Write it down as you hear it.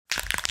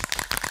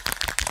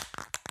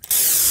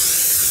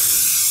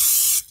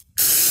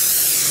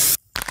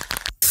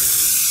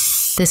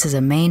This is a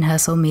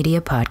ManeHustle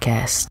Media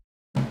Podcast.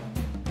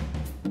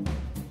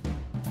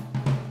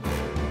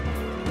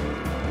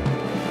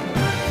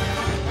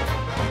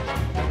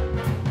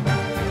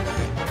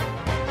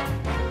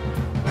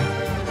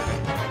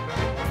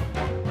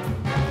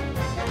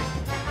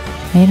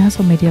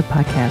 ManeHustle Media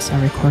Podcasts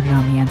are recorded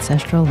on the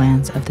ancestral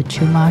lands of the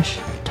Chumash,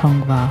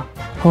 Tongva,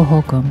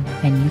 Hohokam,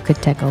 and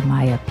Yucateco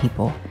Maya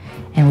people,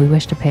 and we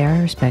wish to pay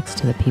our respects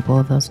to the people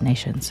of those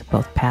nations,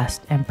 both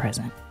past and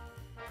present.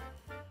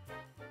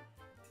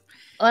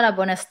 Hola,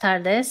 buenas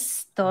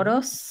tardes,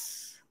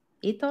 todos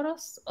y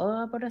todos.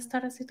 Hola, buenas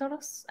tardes y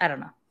todos. I don't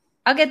know.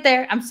 I'll get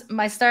there.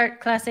 My start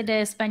clase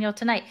de español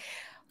tonight.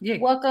 Yeah.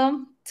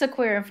 Welcome to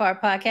Queer and Far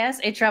Podcast,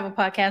 a travel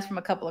podcast from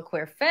a couple of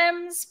queer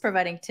femmes,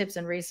 providing tips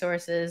and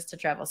resources to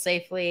travel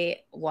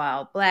safely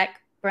while Black,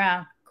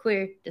 brown,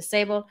 queer,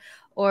 disabled,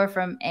 or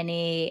from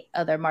any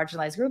other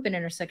marginalized group and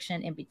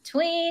intersection in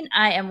between.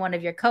 I am one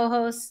of your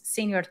co-hosts,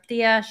 Senior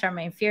Tia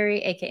Sharmane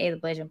Fury, aka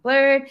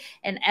daBlasianBlerd,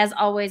 and as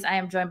always, I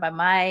am joined by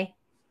my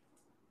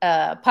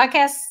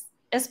podcast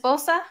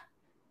esposa.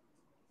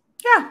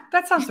 Yeah,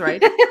 that sounds right.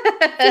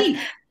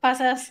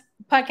 Podcast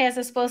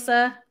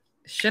esposa.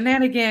 Shae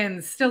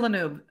Nahnigans, still a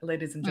noob,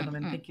 ladies and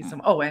gentlemen. Thank you so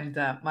much. Oh, and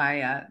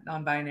my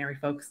non-binary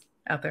folks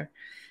out there.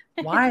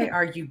 Why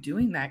are you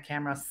doing that,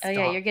 camera? Stop. Oh,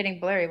 yeah, you're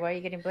getting blurry. Why are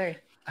you getting blurry?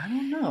 I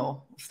don't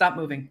know. Stop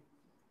moving.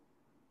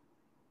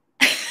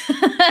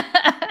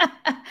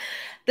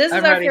 This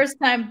is our first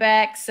time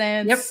back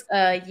since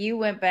you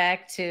went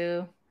back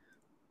to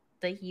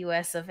the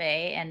US of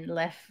A and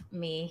left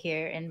me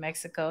here in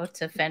Mexico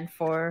to fend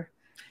for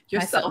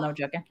yourself. No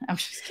joking. I'm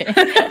just kidding.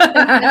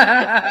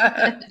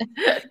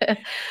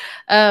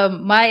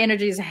 My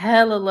energy is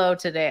hella low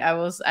today.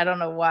 I don't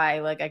know why.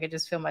 Like I could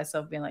just feel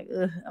myself being like,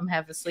 I'm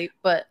half asleep.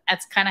 But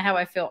that's kind of how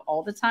I feel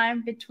all the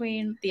time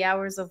between the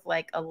hours of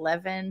like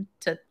 11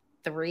 to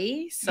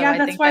 3. So yeah,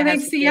 that's why they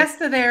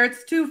siesta there.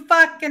 It's too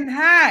fucking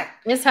hot.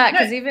 It's hot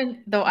because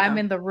even though I'm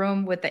in the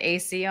room with the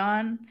AC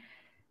on,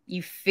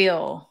 you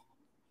feel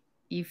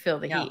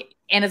the heat.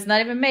 And it's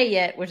not even May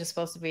yet, which is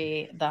supposed to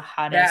be the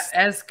hottest.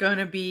 That is going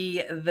to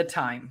be the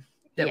time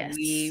that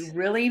we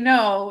really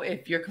know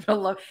if you're going to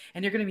love,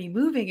 and you're going to be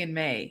moving in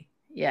May.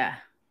 Yeah.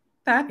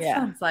 That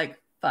sounds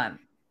like fun.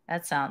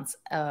 That sounds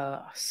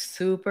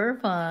super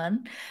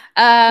fun.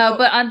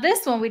 But on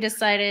this one, we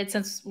decided,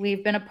 since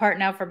we've been apart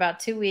now for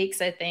about 2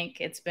 weeks, I think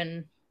it's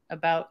been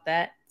about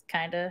that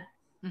kind of.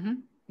 Mm-hmm.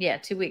 Yeah,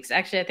 2 weeks.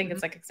 Actually, I think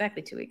it's like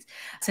exactly 2 weeks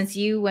since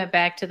you went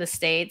back to the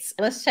States.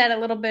 Let's chat a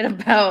little bit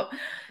about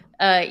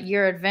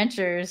your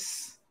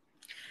adventures.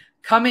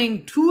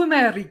 Coming to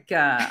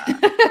America.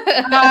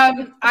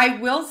 I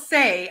will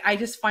say, I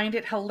just find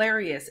it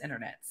hilarious,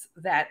 internets,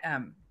 that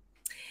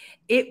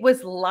it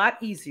was a lot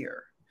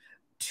easier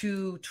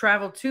to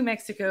travel to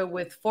Mexico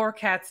with 4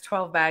 cats,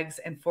 12 bags,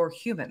 and 4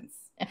 humans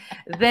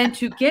than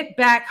to get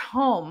back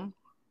home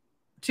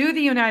to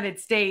the United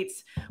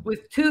States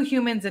with 2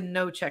 humans and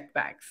no checked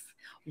bags.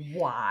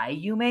 Why,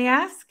 you may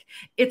ask?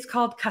 It's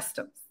called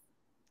customs.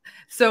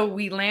 So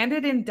we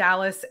landed in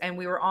Dallas and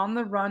we were on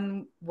the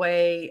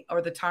runway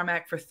or the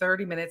tarmac for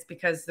 30 minutes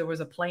because there was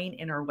a plane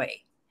in our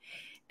way.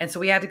 And so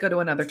we had to go to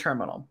another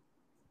terminal.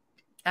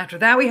 After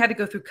that, we had to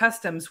go through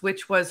customs,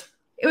 it was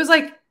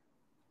like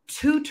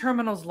 2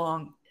 terminals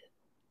long.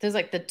 There's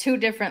like the 2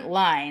 different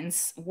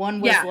lines. One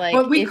was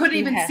but we couldn't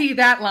even see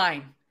that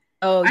line.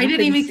 Oh, I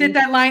didn't even see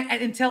that line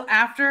until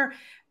after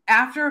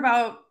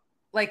about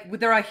like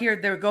they're right here.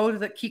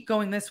 They keep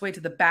going this way to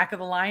the back of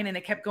the line, and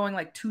it kept going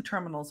like 2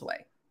 terminals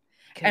away.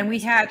 And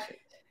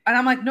and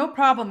I'm like, no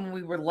problem. When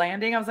we were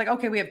landing, I was like,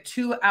 okay, we have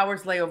 2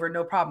 hours layover,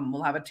 no problem.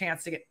 We'll have a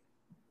chance to get.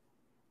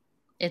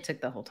 It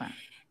took the whole time.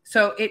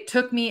 So it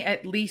took me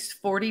at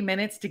least 40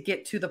 minutes to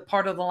get to the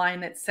part of the line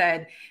that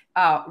said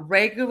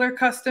regular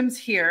customs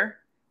here,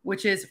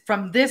 which is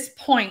from this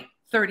point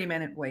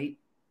 30-minute wait.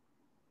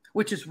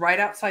 Which is right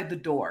outside the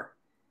door,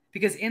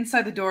 because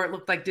inside the door, it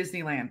looked like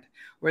Disneyland,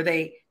 where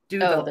they do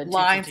the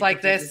lines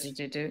like this.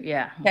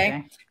 Yeah.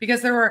 Okay.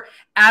 Because there were,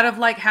 out of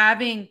like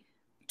having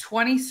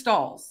 20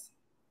 stalls,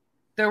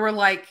 there were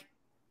like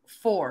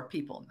 4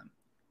 people in them.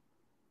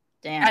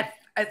 Damn.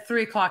 At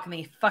 3:00 in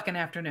the fucking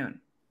afternoon.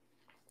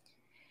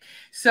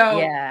 So,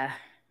 yeah.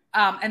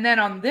 And then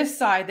on this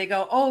side, they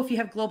go, oh, if you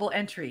have global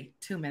entry,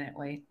 2-minute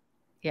wait.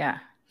 Yeah.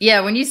 Yeah.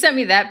 When you sent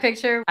me that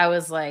picture, I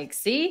was like,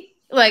 see?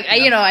 Like,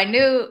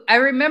 I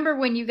remember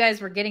when you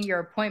guys were getting your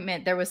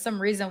appointment, there was some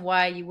reason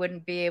why you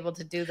wouldn't be able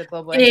to do the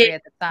global entry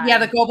at the time. Yeah,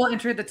 the global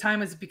entry at the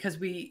time was because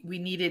we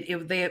needed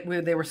it.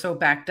 They were so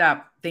backed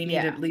up. They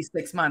needed at least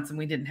 6 months, and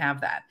we didn't have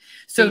that.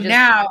 So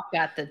now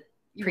got the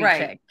pre-check.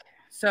 Right.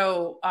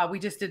 So we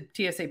just did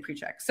TSA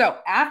pre-check. So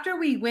after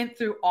we went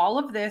through all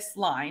of this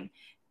line,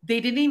 they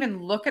didn't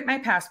even look at my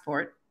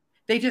passport.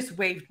 They just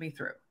waved me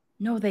through.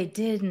 No, they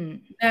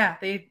didn't. Yeah.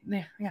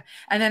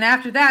 And then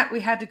after that,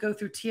 we had to go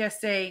through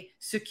TSA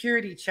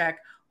security check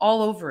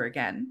all over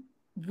again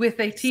with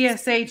a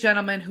TSA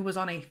gentleman who was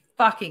on a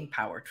fucking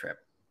power trip.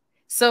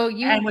 So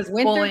you went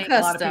through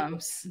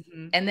customs,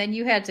 and then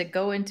you had to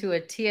go into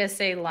a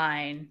TSA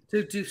line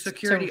to do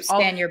security, to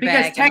scan your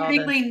because bag.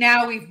 Technically,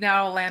 we've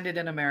landed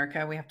in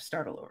America. We have to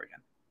start all over again.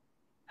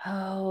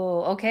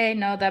 Oh, okay.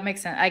 No, that makes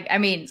sense. I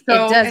mean,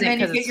 so, it doesn't,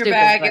 and then you get your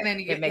bag, and then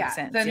you get, it makes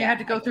sense. Then you had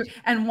to go through.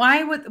 And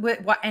why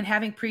and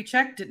having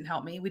pre-check didn't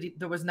help me.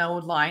 There was no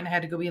line. I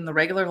had to go be in the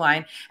regular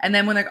line. And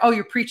then when they're, oh,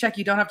 you're pre-check,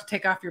 you don't have to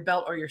take off your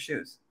belt or your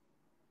shoes.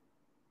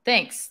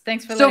 Thanks for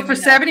letting me know. So for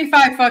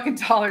 $75 fucking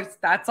dollars,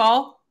 that's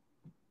all.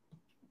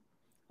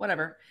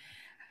 Whatever.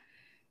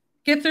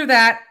 Get through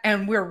that,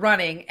 and we're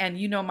running, and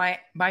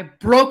my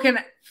broken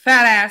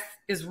fat ass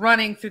is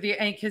running through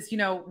because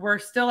we're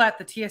still at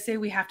the TSA.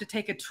 We have to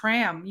take a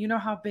tram. You know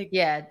how big?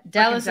 Yeah,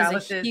 Dallas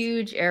is a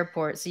huge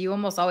airport, so you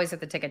almost always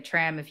have to take a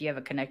tram if you have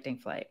a connecting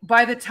flight.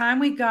 By the time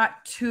we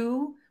got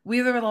to,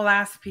 we were the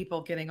last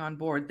people getting on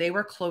board. They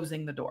were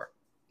closing the door.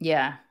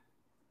 Yeah,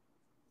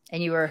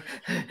 and you were,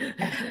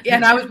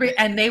 and I was,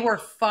 and they were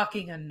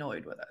fucking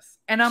annoyed with us.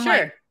 And I'm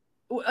like,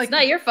 it's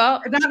not your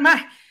fault. Not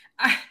my.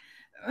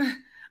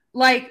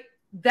 Like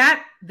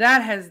that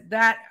has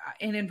that,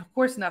 and of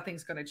course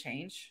nothing's going to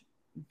change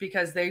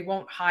because they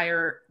won't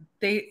hire.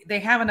 They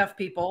have enough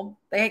people.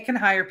 They can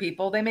hire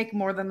people. They make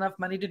more than enough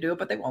money to do it,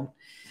 but they won't.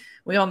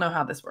 We all know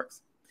how this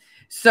works.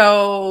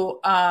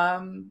 So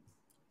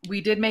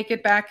we did make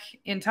it back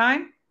in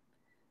time.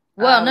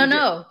 Well,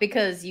 no,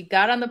 because you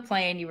got on the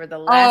plane. You were the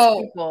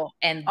last people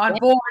and on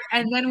board,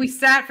 and then we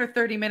sat for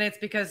 30 minutes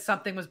because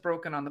something was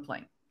broken on the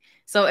plane.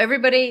 So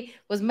everybody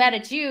was mad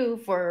at you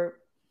for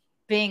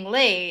being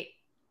late,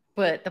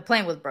 but the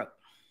plane was broke.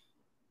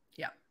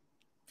 Yeah.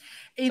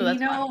 And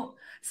so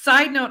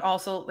side note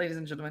also, ladies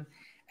and gentlemen,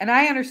 and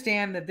I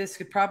understand that this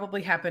could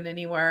probably happen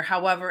anywhere.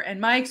 However, in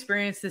my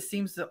experience, this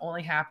seems to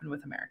only happen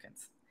with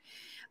Americans.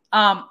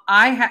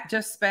 I had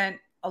just spent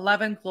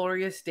 11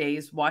 glorious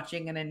days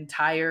watching an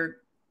entire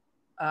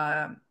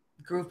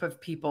group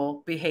of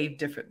people behave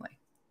differently.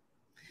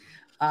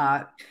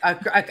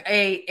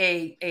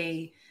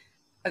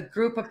 A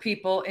group of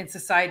people in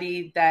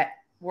society that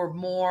were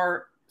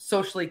more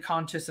socially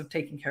conscious of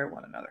taking care of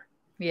one another.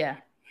 Yeah.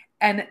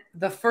 And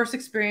the first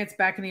experience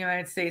back in the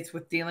United States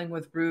with dealing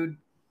with rude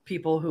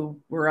people who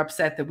were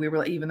upset that we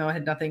were, even though it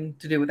had nothing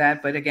to do with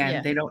that, but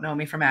again, they don't know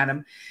me from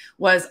Adam,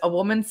 was a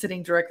woman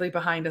sitting directly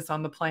behind us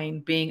on the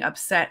plane being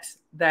upset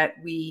that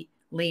we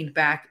leaned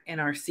back in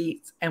our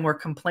seats and were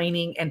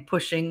complaining and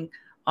pushing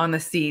on the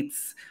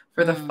seats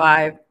for the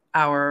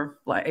 5-hour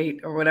flight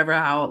or whatever,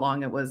 how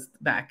long it was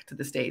back to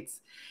the States.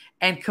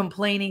 And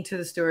complaining to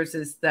the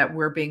stewardesses that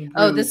we're being rude.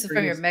 Oh, this is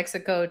from your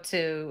Mexico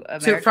to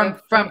America?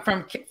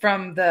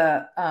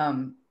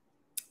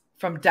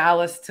 From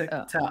Dallas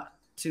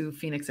to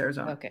Phoenix,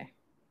 Arizona. Okay.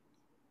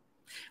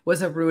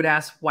 Was a rude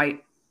ass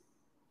white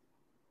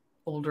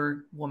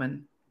older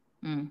woman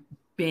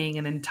being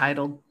an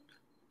entitled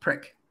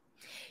prick.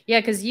 Yeah,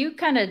 because you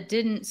kind of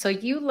didn't. So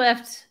you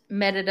left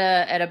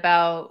Mérida at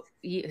about.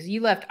 You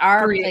left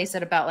our place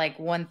at about like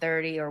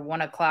 1:30 or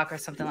 1 o'clock or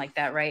something like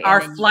that, right? Our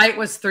flight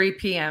was 3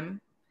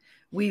 p.m.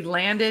 We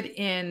landed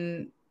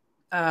in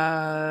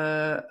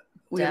Dallas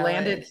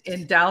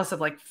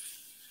at like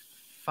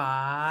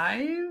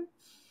 5.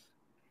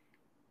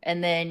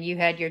 And then you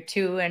had your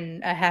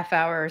 2.5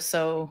 hour or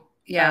so.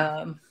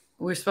 Yeah.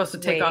 We were supposed to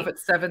take off at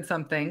 7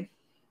 something.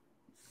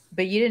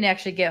 But you didn't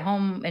actually get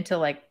home until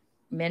like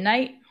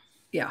midnight?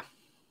 Yeah.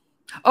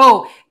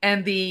 Oh,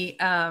 and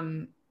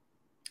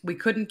we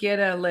couldn't get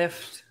a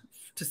Lyft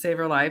to save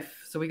our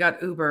life. So we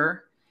got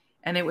Uber,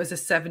 and it was a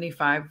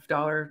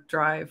 $75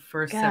 drive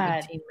for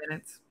 17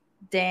 minutes.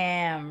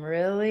 Damn,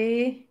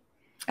 really?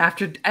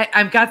 After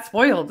I got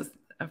spoiled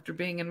after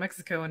being in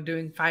Mexico and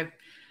doing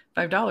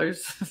 $5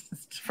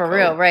 for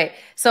real. Right.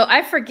 So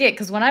I forget,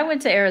 because when I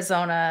went to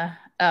Arizona,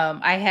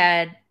 I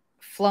had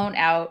flown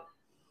out.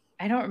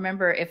 I don't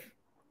remember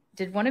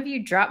did one of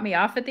you drop me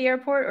off at the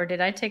airport, or did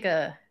I take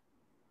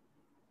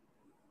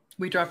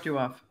we dropped you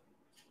off.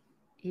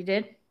 You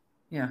did?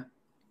 Yeah.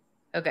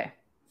 Okay.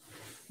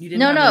 You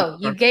didn't. No.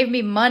 You gave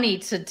me money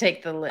to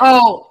take the Lyft.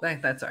 Oh,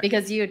 that's right.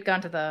 Because you had gone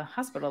to the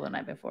hospital the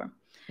night before.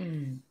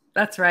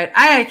 That's right.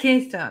 I had a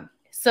case done.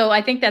 So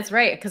I think that's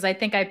right, because I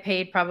think I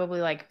paid probably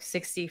like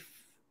 $60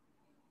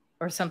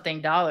 or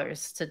something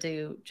to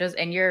do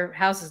and your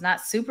house is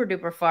not super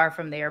duper far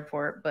from the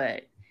airport,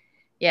 but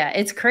yeah,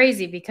 it's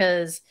crazy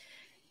because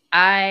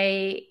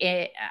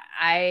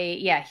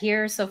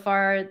here so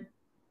far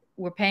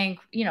we're paying,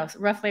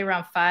 roughly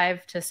around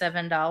 $5 to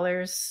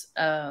 $7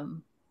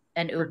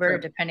 an Uber,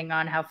 depending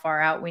on how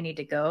far out we need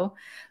to go.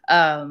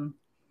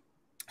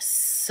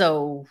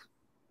 So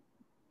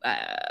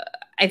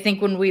I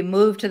think when we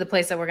move to the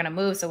place that we're going to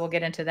move, so we'll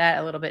get into that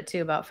a little bit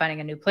too about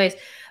finding a new place.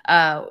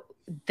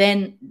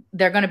 Then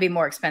they're going to be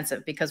more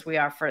expensive because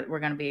we're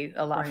going to be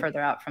a lot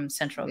further out from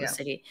central of the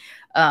city.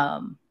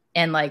 And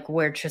like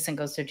where Tristan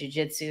goes to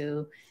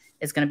jiu-jitsu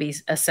is going to be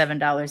a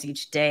 $7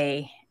 each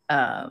day.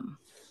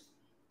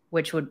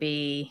 Which would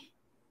be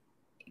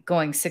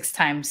going 6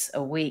 times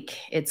a week.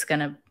 It's going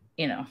to,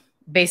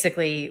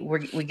 basically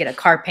we get a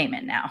car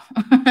payment now.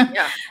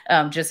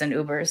 Just in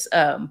Ubers.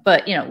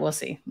 But you know, we'll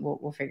see.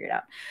 We'll figure it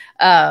out.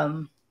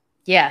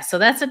 Yeah, so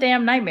that's a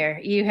damn nightmare.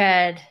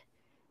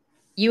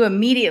 You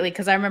immediately,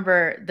 because I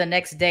remember the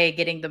next day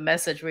getting the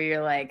message where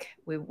you're like,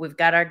 we've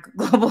got our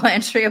global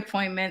entry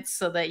appointments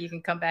so that you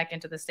can come back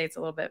into the States a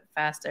little bit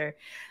faster.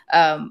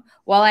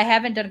 While I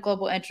haven't done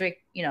global entry,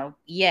 you know,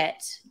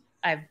 yet,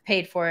 I've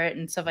paid for it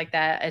and stuff like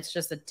that. It's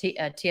just a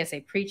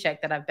TSA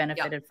pre-check that I've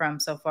benefited from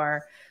so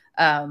far.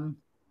 When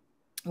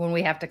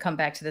we have to come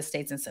back to the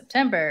States in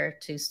September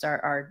to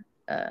start our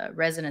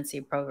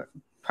residency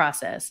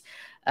process,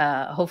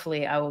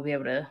 hopefully I will be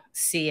able to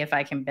see if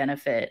I can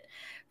benefit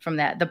from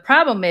that. The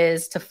problem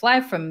is to fly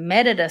from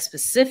Mérida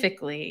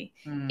specifically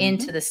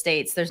into the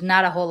States. There's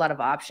not a whole lot of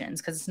options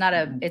because it's not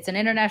it's an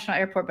international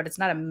airport, but it's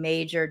not a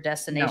major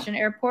destination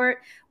airport.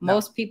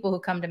 Most people who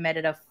come to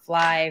Mérida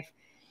fly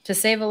to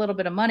save a little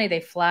bit of money.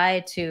 They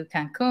fly to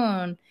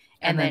Cancun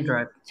and then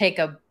take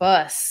a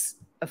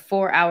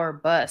 4-hour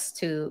bus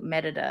to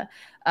Mérida.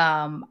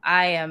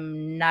 I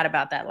am not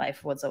about that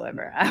life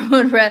whatsoever. I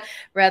would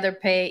rather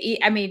pay,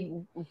 I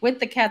mean, with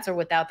the cats or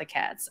without the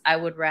cats, I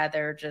would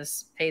rather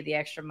just pay the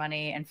extra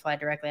money and fly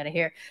directly out of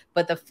here.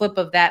 But the flip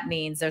of that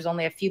means there's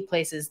only a few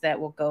places that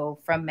will go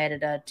from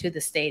Mérida to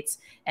the States,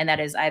 and that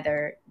is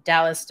either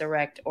Dallas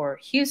direct or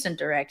Houston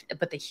direct.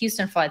 But the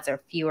Houston flights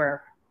are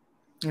fewer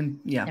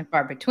and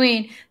far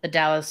between. The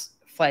Dallas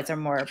flights are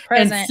more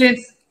present.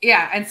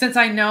 And since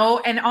I know,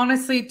 and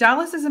honestly,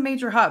 Dallas is a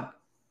major hub.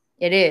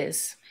 It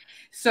is.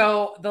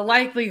 So the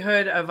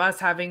likelihood of us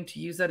having to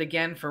use it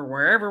again for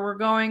wherever we're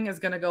going is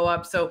going to go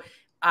up. So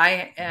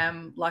I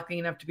am lucky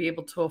enough to be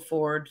able to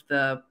afford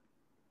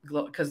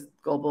because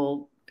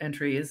global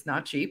entry is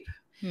not cheap.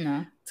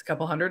 No. It's a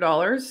couple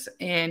 $100,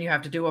 and you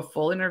have to do a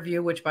full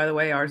interview, which, by the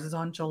way, ours is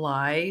on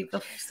July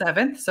the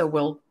 7th. So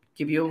we'll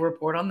give you a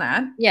report on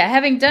that. Yeah,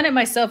 having done it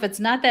myself, it's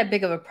not that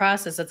big of a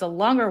process. It's a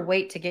longer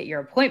wait to get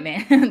your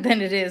appointment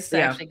than it is to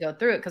actually go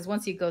through it. Because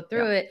once you go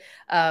through it,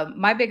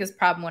 my biggest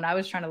problem when I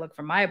was trying to look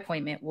for my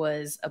appointment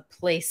was a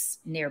place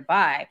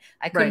nearby.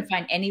 I couldn't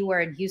find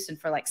anywhere in Houston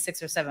for like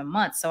 6 or 7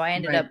 months. So I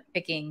ended up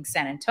picking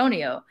San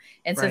Antonio.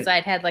 And since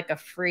I'd had like a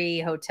free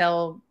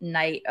hotel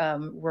night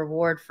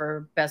reward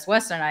for Best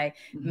Western, I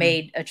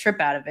made a trip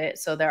out of it.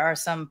 So there are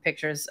some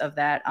pictures of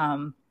that.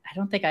 I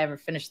don't think I ever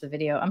finished the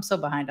video. I'm so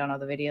behind on all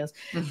the videos.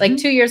 Like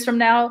 2 years from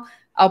now,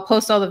 I'll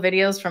post all the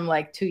videos from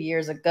like 2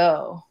 years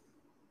ago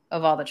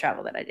of all the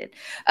travel that I did.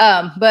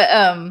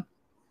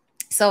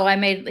 So I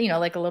made, you know,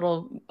 like a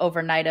little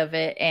overnight of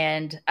it.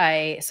 And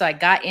I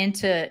got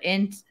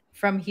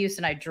from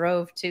Houston, I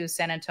drove to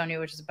San Antonio,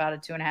 which is about a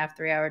 2.5,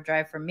 3 hour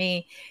drive for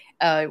me.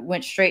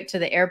 Went straight to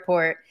the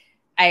airport.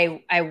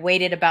 I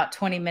waited about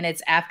 20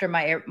 minutes after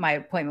my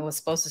appointment was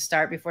supposed to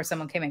start before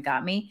someone came and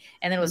got me.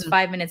 And then it was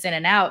 5 minutes in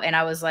and out. And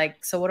I was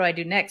like, so what do I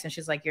do next? And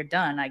she's like, you're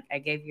done. I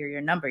gave you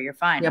your number. You're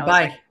fine. Yeah,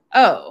 bye. Like,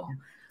 oh.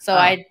 So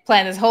I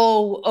planned this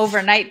whole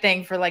overnight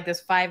thing for like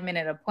this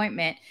 5-minute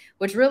appointment,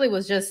 which really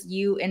was just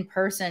you in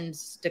person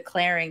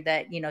declaring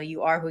that, you know,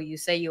 you are who you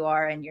say you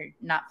are and you're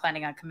not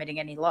planning on committing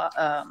any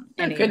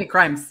any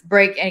crimes,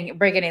 break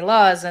any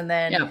laws. And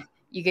then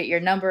you get your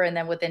number. And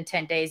then within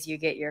 10 days, you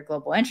get your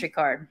global entry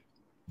card,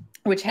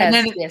 which has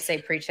TSA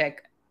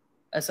pre-check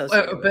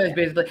associated with it.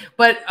 Basically.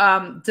 But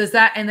does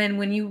that, and then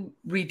when you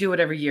redo it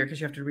every year,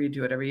 because you have to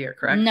redo it every year,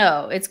 correct?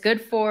 No, it's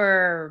good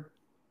for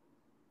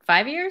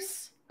 5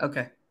 years.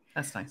 Okay,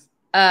 that's nice.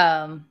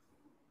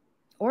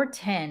 Or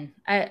 10.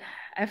 I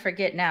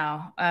forget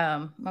now.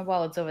 My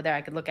wallet's over there.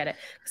 I could look at it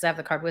because I have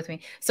the card with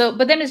me. So,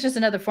 but then it's just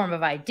another form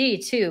of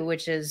ID too,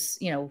 which is,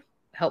 you know,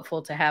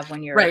 helpful to have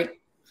when you're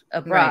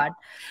abroad.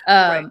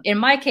 In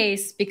my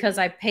case, because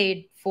I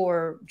paid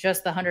for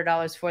just the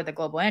 $100 for the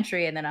global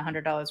entry and then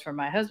 $100 for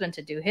my husband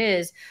to do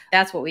his,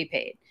 that's what we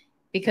paid.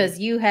 Because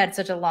you had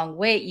such a long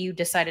wait, you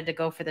decided to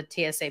go for the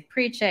TSA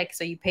pre-check,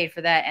 so you paid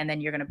for that, and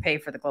then you're going to pay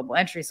for the global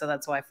entry. So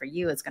that's why for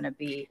you, it's going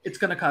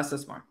to cost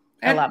us more,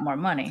 a lot more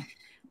money.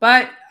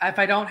 But if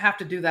I don't have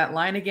to do that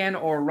line again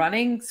or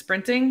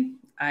sprinting,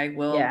 I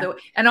will do it.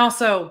 And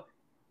also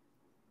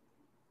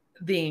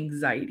the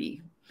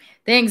anxiety.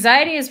 The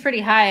anxiety is pretty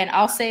high. And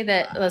I'll say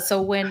that,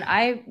 so when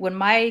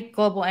my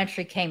global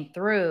entry came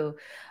through,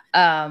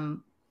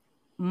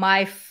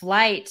 my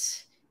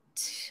flight,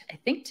 I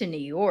think to New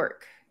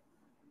York,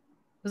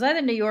 it was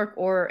either New York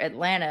or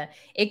Atlanta.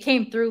 It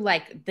came through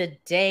like the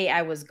day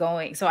I was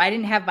going. So I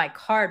didn't have my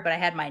card, but I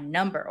had my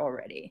number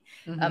already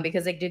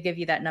because they do give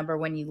you that number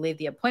when you leave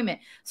the appointment.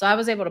 So I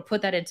was able to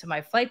put that into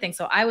my flight thing.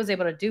 So I was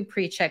able to do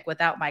pre-check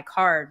without my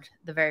card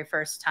the very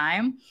first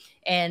time.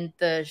 And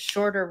the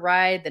shorter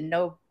ride, the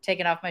no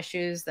taking off my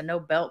shoes, the no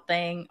belt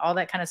thing, all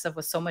that kind of stuff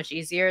was so much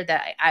easier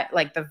that I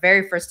like the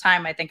very first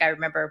time, I think I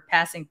remember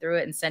passing through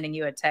it and sending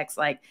you a text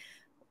like,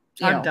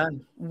 I'm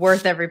done.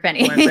 Worth every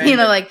penny. You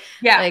know,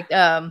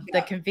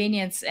 the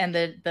convenience and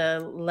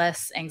the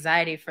less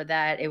anxiety for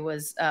that. It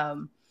was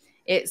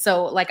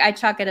so like I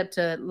chalk it up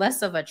to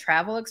less of a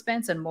travel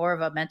expense and more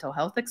of a mental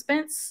health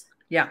expense.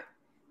 Yeah.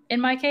 In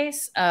my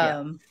case.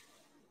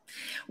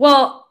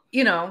 Well,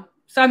 you know,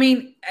 So, I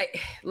mean,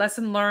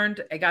 lesson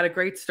learned. I got a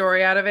great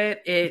story out of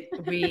it.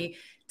 We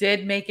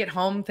did make it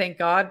home, thank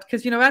God.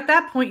 Because, at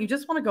that point, you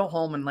just want to go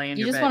home and lay in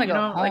your bed. You just want to go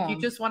home. Like, you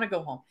just want to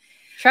go home.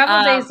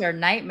 Travel days are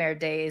nightmare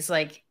days.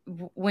 Like,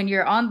 when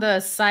you're on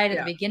the side at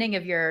the beginning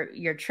of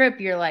your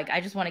trip, you're like,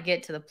 I just want to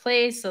get to the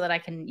place so that I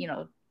can,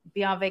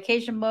 be on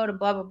vacation mode and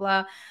blah, blah,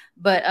 blah.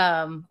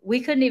 But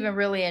we couldn't even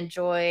really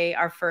enjoy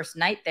our first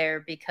night there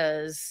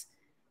because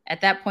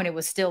at that point, it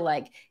was still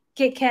like,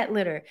 get cat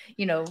litter,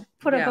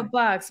 put up a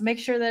box, make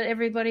sure that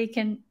everybody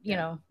can,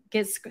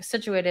 get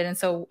situated. And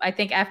so I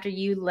think after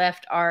you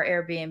left our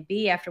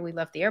Airbnb, after we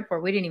left the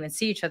airport, we didn't even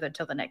see each other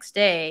till the next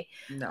day.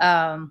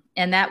 No.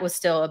 And that was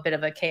still a bit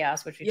of a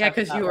chaos, which we talked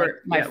about. You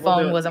were, my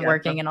phone wasn't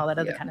working and all that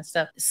other kind of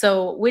stuff.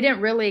 So we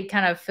didn't really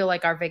kind of feel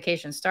like our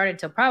vacation started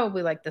till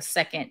probably like the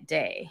second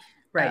day.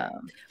 Right.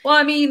 Well,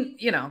 I mean,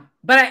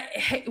 but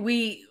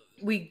we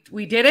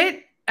did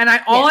it. And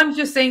I'm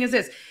just saying is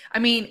this. I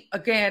mean,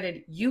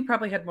 again, you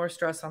probably had more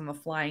stress on the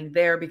flying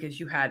there because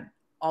you had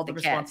all the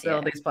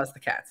responsibilities plus the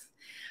cats.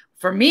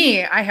 For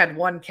me, I had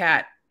one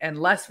cat and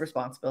less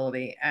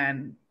responsibility.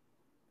 And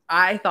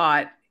I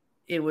thought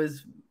it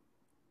was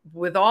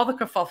with all the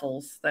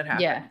kerfuffles that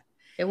happened. Yeah,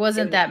 it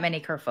wasn't that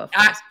many kerfuffles.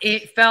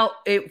 It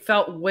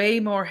felt way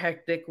more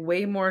hectic,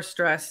 way more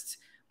stressed,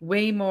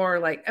 way more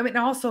like, I mean,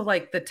 also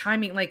like the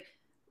timing, like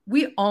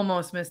we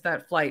almost missed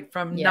that flight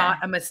from not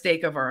a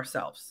mistake of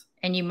ourselves.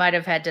 And you might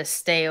have had to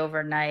stay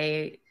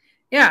overnight.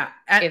 Yeah,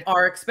 at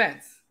our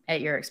expense. At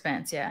your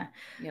expense, yeah.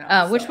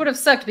 Which would have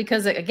sucked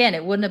because, again,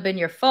 it wouldn't have been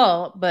your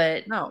fault,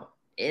 but no,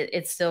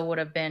 it still would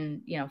have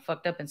been,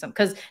 fucked up in some.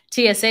 Because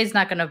TSA is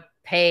not going to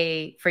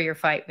pay for your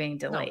flight being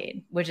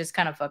delayed, which is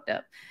kind of fucked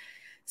up.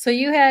 So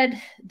you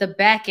had the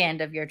back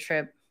end of your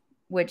trip,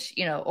 which,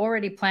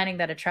 already planning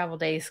that a travel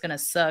day is going to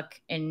suck.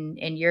 In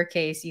your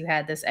case, you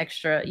had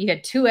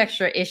two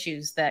extra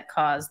issues that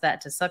caused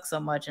that to suck so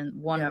much.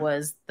 And one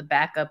was the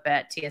backup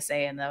at TSA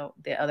and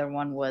the other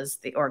one was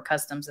or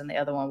customs. And the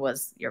other one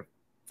was your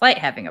flight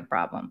having a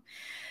problem.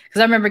 Because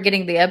I remember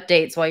getting the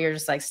updates while you're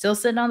just like still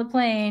sitting on the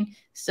plane,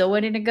 still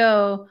waiting to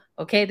go.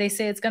 Okay, they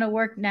say it's going to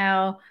work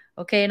now.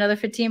 Okay, another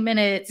 15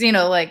 minutes,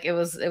 like it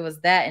was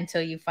that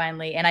until you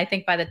finally, and I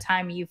think by the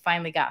time you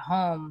finally got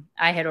home,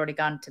 I had already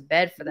gone to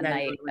bed for the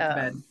night.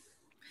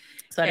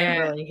 So I didn't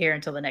really hear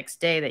until the next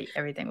day that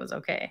everything was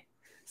okay.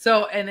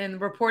 So, and then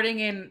reporting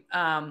in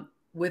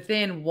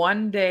within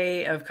one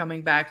day of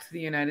coming back to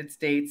the United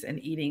States and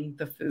eating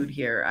the food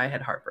here, I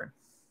had heartburn.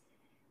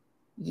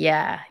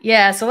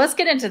 Yeah. So let's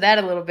get into that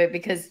a little bit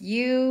because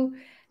you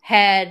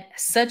had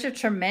such a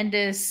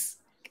tremendous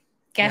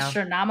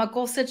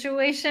gastronomical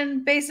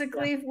situation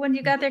basically when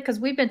you got there, because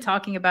we've been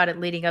talking about it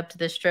leading up to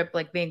this trip,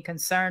 like being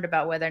concerned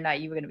about whether or not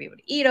you were going to be able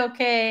to eat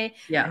okay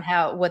and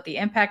what the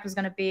impact was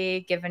going to be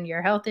given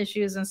your health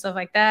issues and stuff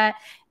like that.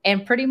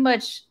 And pretty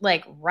much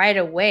like right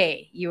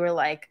away you were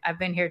like, I've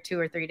been here 2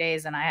 or 3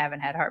 days and I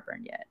haven't had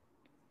heartburn yet.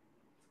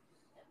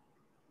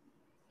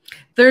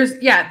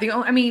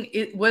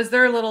 Was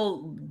there a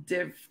little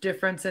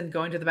difference in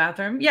going to the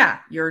bathroom? Yeah,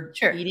 you're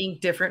eating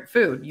different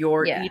food.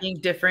 You're eating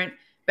different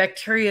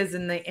bacterias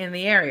in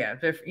the area.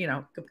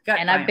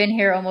 And I've been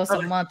here almost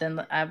a month,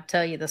 and I'll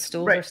tell you, the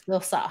stools are still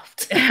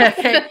soft.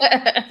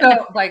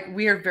 So, like,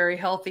 we are very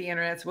healthy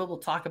internets. We'll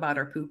talk about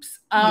our poops.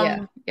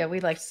 We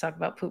like to talk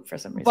about poop for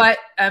some reason. But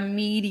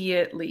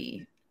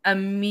immediately,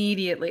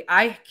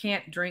 I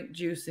can't drink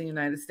juice in the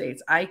United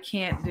States. I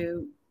can't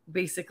do.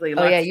 Basically,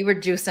 you were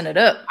juicing it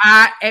up.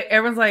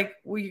 Everyone's like,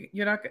 well,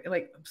 you're not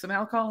like some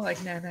alcohol?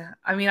 Like, nah.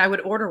 I mean, I would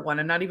order one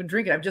and not even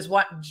drink it. I just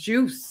want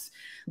juice.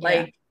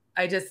 Like,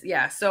 I just,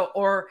 So,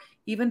 or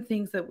even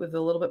things that with a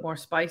little bit more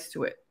spice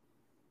to it,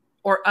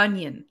 or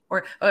onion,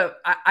 or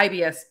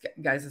IBS,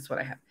 guys. That's what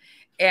I have.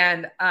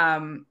 And,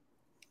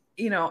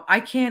 I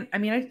can't. I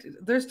mean,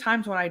 there's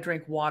times when I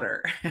drink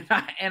water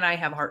and I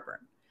have heartburn.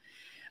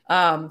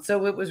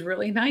 So it was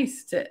really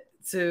nice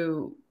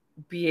to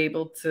be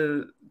able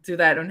to do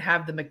that and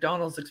have the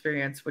McDonald's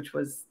experience, which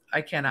was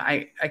I cannot.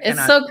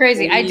 It's so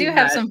crazy. I do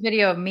have some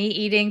video of me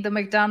eating the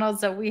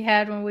McDonald's that we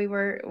had when we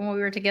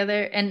were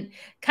together, and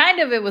kind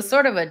of it was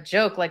sort of a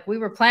joke. Like we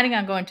were planning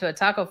on going to a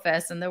taco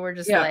fest, and then we're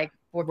just like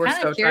we're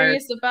kind of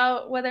curious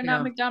about whether or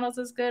not McDonald's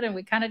is good, and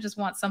we kind of just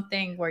want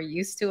something we're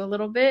used to a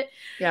little bit.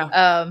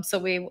 So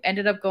we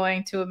ended up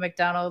going to a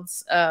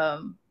McDonald's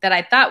that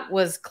I thought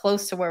was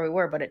close to where we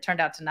were, but it turned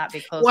out to not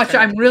be close.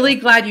 I'm really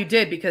glad you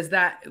did because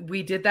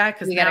we did that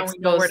because now we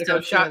know where to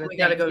go shop. We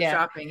got to go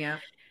shopping. Yeah.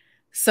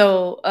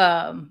 So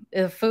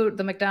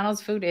the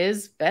McDonald's food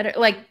is better.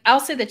 Like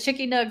I'll say the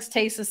chicken nugs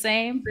taste the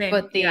same.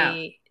 But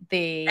the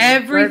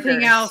everything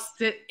burgers, else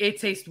it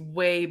tastes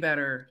way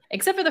better.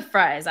 Except for the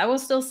fries. I will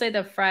still say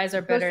the fries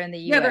are better in the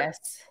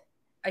US.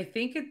 I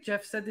think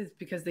Jeff said this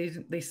because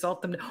they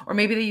salt them, or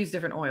maybe they use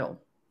different oil.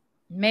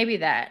 Maybe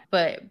that,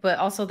 but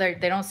also they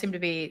don't seem to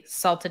be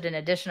salted in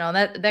additional.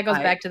 And that goes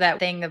back to that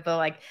thing of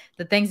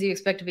the things you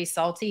expect to be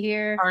salty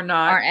here aren't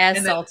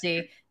as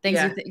salty.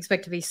 Things you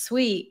expect to be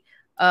sweet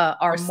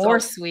are more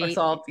sweet.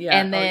 Salt, yeah.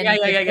 And then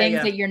the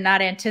things that you're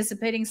not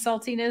anticipating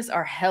saltiness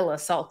are hella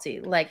salty,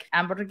 like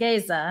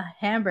hamburguesa,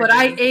 hamburgers. But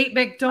I ate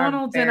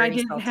McDonald's and I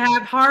didn't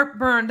have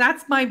heartburn.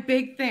 That's my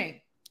big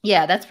thing.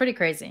 Yeah, that's pretty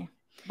crazy.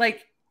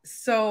 Like,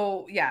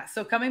 so yeah.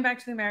 So coming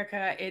back to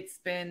America, it's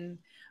been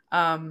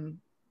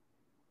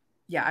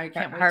yeah, I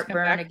can't wait heartburn to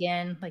come back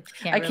again. Like,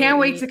 I can't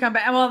wait to come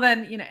back. Well,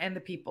 then, you know, and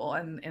the people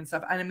and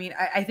stuff. And I mean,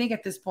 I think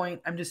at this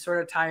point, I'm just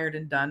sort of tired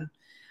and done.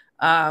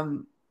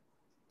 And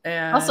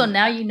also,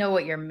 now you know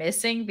what you're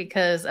missing,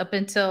 because up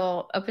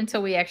until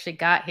we actually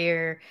got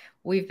here,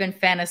 we've been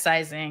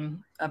fantasizing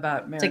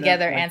about Mérida,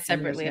 together and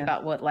separately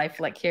about what life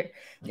like here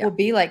will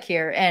be like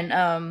here.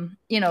 And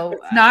you know,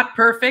 it's not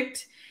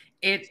perfect.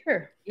 It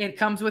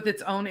comes with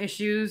its own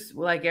issues,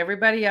 like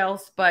everybody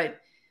else, but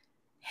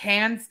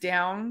hands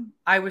down,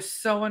 I was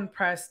so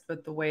impressed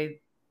with the way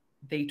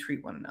they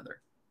treat one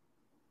another.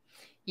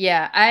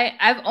 Yeah,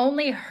 I've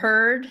only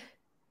heard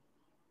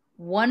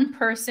one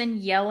person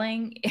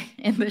yelling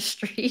in the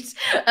street.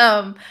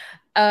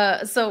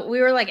 So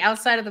we were like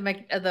outside of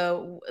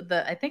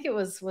the I think it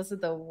was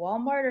it the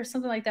Walmart or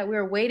something like that. We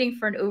were waiting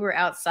for an Uber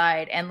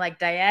outside, and like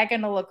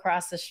diagonal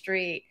across the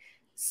street,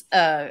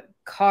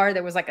 car,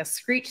 there was like a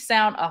screech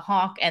sound, a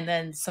honk, and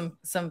then some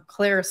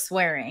clear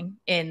swearing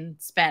in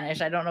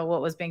Spanish. I don't know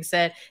what was being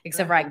said,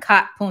 except for I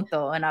caught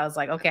punto, and I was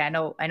like, okay, I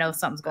know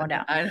something's going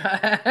down.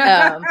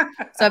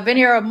 So I've been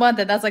here a month,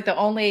 and that's like the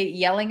only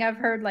yelling I've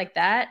heard like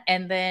that.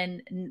 And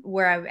then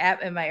where I'm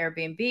at in my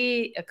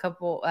Airbnb, a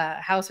couple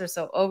house or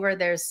so over,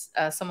 there's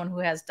someone who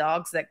has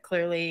dogs that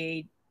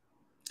clearly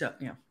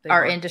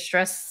are in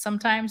distress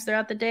sometimes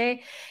throughout the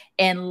day.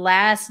 And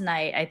last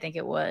night, I think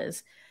it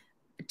was,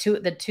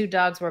 the two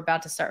dogs were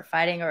about to start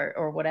fighting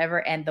or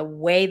whatever, and the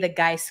way the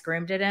guy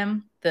screamed at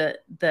him,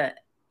 the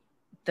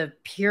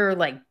pure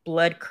like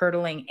blood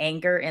curdling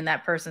anger in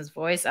that person's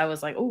voice, I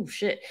was like, oh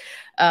shit.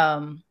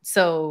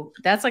 So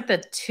that's like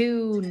the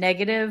two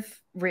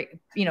negative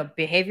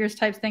behaviors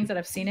type things that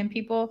I've seen in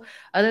people.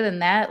 Other than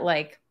that,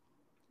 like,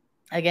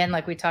 again,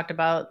 like we talked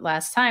about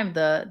last time,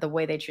 the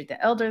way they treat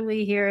the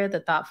elderly here,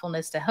 the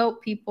thoughtfulness to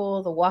help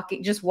people, the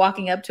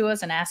walking up to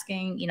us and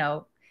asking, you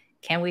know,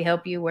 can we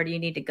help you? Where do you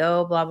need to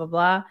go? Blah, blah,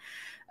 blah.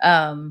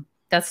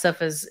 That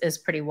stuff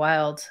is pretty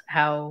wild,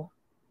 how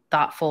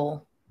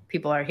thoughtful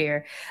people are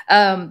here.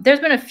 There's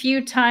been a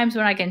few times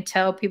when I can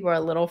tell people are a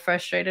little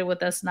frustrated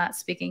with us not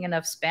speaking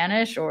enough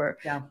Spanish,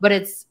 but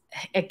it's,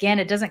 again,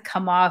 it doesn't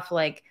come off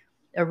like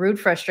a rude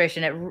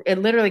frustration. It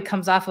literally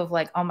comes off of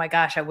like, oh my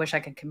gosh, I wish I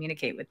could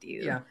communicate with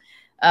you.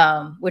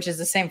 Which is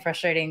the same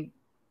frustrating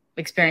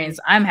experience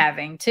I'm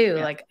having too.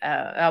 Like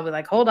I'll be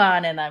like, hold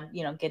on, and I'm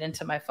get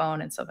into my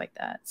phone and stuff like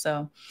that.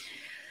 So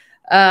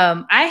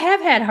I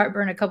have had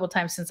heartburn a couple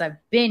times since I've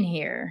been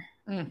here,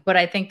 but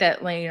I think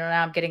that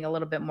now I'm getting a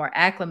little bit more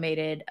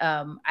acclimated.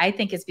 I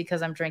think it's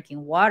because I'm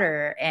drinking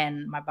water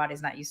and my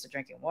body's not used to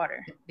drinking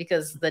water,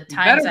 because the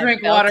times I've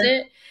felt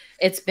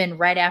it's been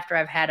right after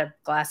I've had a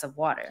glass of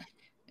water.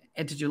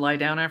 And did you lie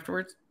down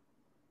afterwards?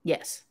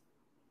 Yes.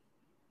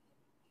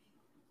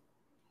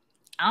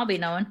 I'll be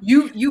knowing.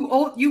 You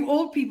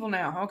old people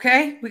now,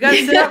 okay? We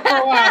gotta sit up for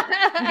a while.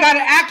 We gotta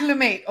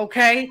acclimate,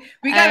 okay?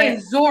 We gotta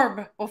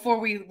absorb before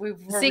we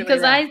see,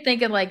 because I'm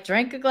thinking like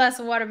drink a glass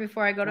of water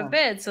before I go to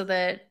bed, so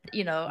that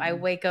I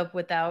wake up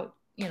without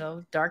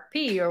dark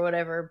pee or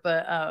whatever.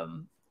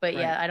 But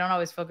yeah, I don't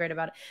always feel great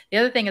about it. The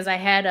other thing is I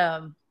had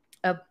a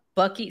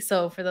Bucky.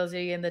 So for those of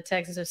you in the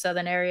Texas or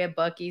Southern area,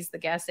 Bucky's, the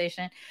gas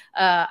station,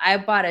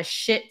 I bought a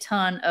shit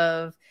ton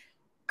of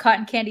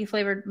cotton candy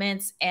flavored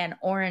mints and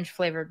orange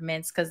flavored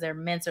mints, because their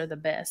mints are the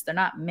best. They're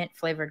not mint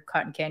flavored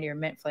cotton candy or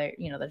mint flavor,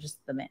 they're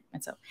just the mint.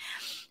 And so,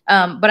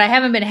 but I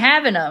haven't been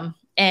having them.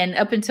 And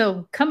up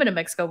until coming to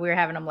Mexico, we were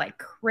having them like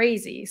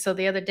crazy. So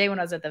the other day when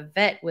I was at the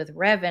vet with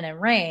Revan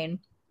and Rain,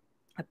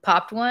 I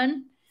popped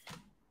one.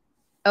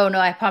 Oh no,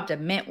 I popped a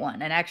mint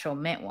one, an actual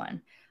mint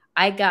one.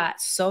 I got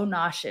so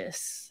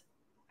nauseous.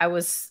 I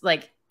was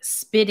like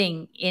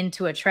spitting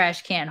into a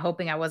trash can,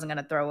 hoping I wasn't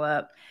going to throw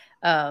up.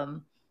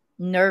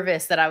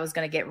 Nervous that I was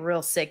going to get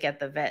real sick at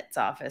the vet's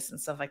office and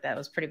stuff like that. It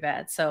was pretty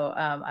bad. So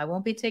I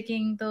won't be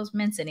taking those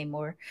mints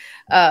anymore.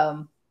 But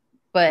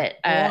so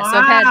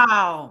I've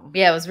had,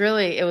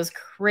 it was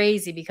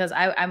crazy, because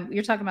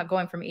you're talking about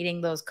going from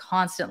eating those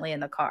constantly in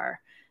the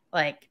car,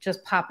 like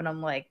just popping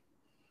them like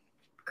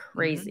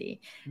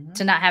crazy,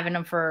 to not having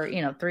them for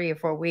 3 or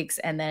 4 weeks,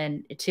 and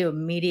then to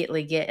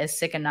immediately get as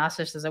sick and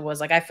nauseous as it was.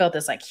 Like I felt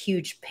this like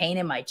huge pain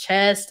in my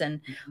chest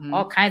and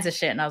all kinds of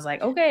shit, and I was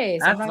like, okay,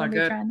 so I'm not gonna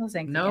be trying those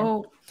things again.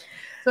 So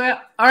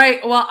all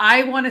right, well,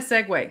 I want to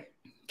segue.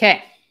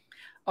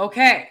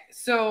 Okay,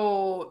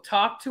 so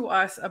talk to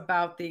us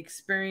about the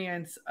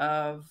experience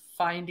of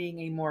finding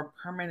a more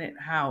permanent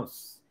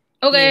house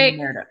in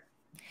Mérida.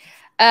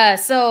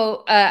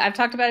 So I've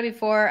talked about it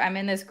before. I'm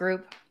in this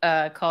group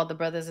called the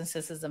Brothers and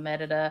Sisters of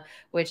Mérida,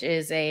 which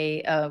is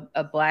a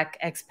Black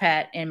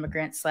expat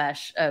immigrant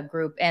 /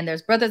 group. And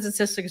there's brothers and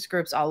sisters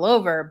groups all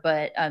over,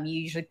 but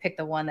you usually pick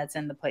the one that's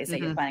in the place that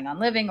you're planning on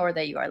living or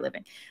that you are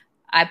living.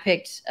 I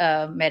picked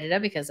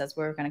Mérida because that's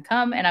where we're going to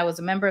come. And I was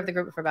a member of the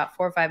group for about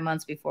 4 or 5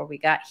 months before we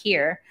got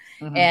here.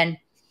 And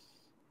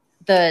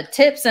the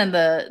tips and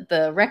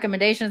the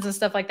recommendations and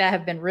stuff like that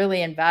have been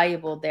really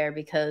invaluable there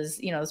because,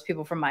 you know, there's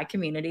people from my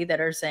community that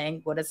are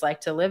saying what it's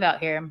like to live out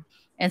here.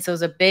 And so it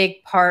was a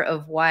big part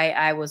of why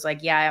I was like,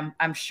 yeah,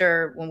 I'm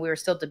sure when we were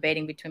still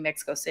debating between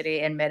Mexico City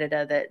and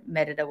Mérida, that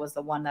Mérida was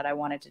the one that I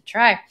wanted to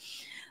try.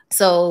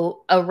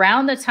 So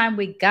around the time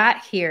we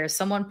got here,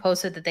 someone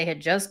posted that they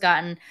had just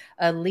gotten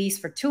a lease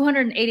for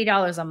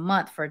 $280 a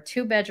month for a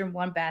 2-bedroom,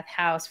 1-bath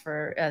house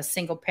for a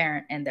single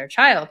parent and their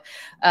child.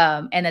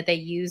 And that they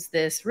used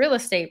this real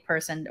estate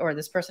person or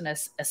this person to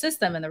assist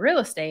them in the real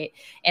estate.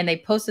 And they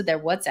posted their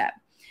WhatsApp.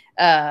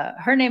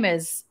 Her name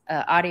is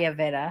Aria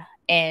Vera,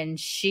 and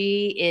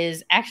she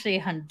is actually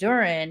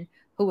Honduran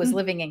who was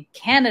living in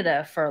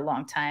Canada for a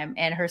long time,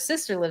 and her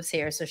sister lives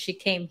here. So she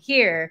came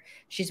here.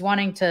 She's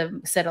wanting to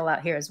settle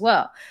out here as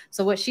well.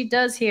 So what she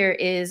does here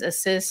is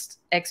assist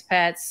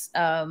expats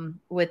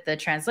with the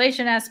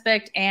translation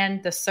aspect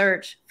and the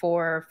search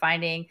for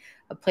finding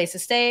a place to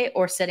stay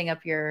or setting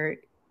up your,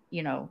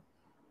 you know,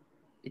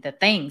 the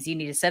things you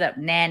need to set up,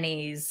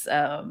 nannies,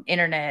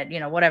 internet, you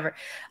know, whatever,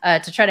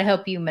 to try to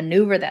help you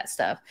maneuver that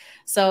stuff.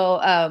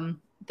 So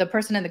the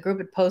person in the group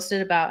had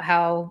posted about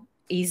how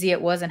easy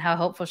it was and how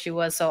helpful she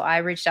was. So I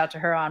reached out to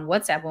her on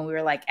WhatsApp when we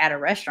were like at a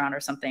restaurant or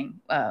something.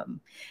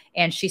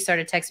 And she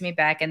started texting me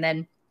back, and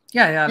then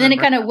and then it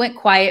kind of went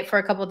quiet for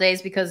a couple of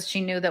days because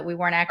she knew that we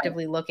weren't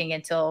actively looking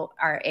until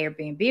our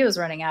Airbnb was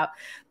running out.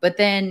 But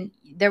then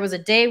there was a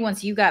day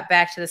once you got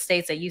back to the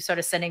States that you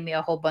started sending me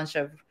a whole bunch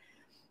of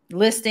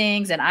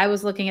listings, and I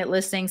was looking at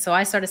listings. So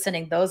I started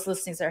sending those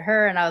listings to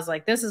her, and I was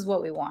like, this is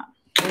what we want.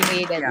 We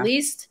need at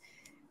least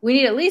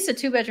a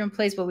 2-bedroom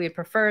place, but we would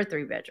prefer a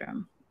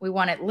 3-bedroom. We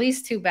want at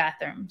least 2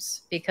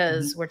 bathrooms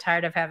because we're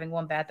tired of having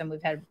 1 bathroom.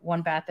 We've had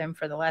 1 bathroom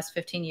for the last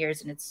 15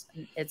 years, and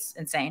it's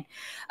insane.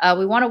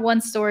 We want a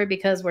 1-story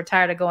because we're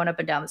tired of going up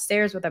and down the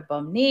stairs with our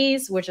bum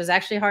knees, which is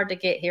actually hard to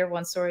get here.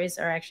 1-stories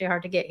are actually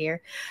hard to get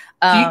here.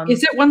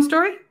 Is it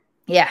 1-story?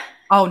 Yeah.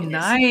 Oh,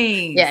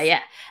 nice.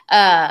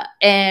 Yeah.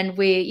 And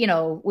we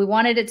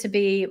wanted it to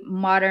be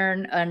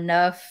modern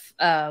enough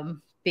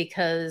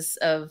because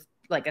of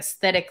like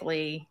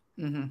aesthetically,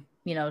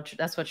 you know,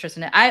 that's what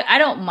Tristan, I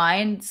don't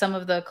mind some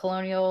of the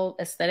colonial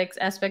aesthetics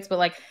aspects, but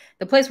like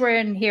the place we're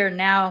in here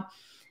now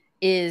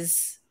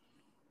is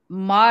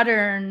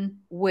modern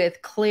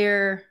with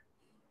clear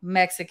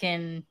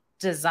Mexican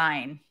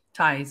design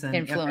ties and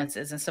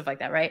influences and stuff like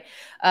that. Right.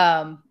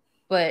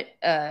 But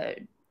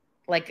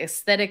like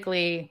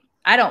aesthetically,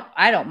 I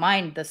don't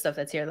mind the stuff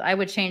that's here. I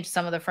would change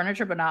some of the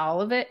furniture, but not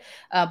all of it.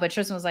 But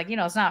Tristan was like, you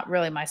know, it's not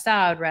really my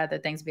style. I'd rather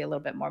things be a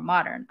little bit more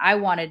modern. I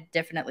wanted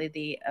definitely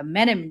the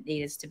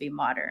amenities to be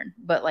modern,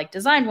 but like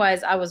design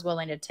wise, I was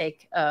willing to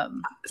take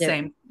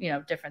different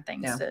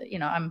things. Yeah. You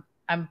know,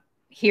 I'm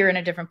here in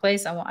a different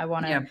place. I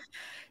want to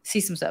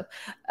see some stuff.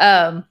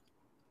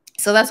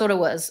 So that's what it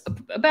was.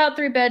 About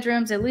 3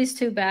 bedrooms, at least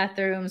 2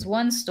 bathrooms,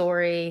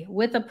 1-story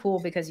with a pool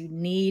because you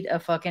need a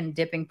fucking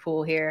dipping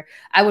pool here.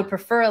 I would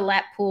prefer a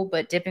lap pool,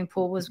 but dipping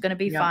pool was going to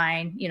be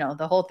fine. You know,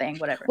 the whole thing,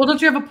 whatever. Well,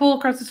 don't you have a pool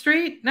across the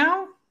street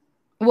now?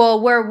 Well,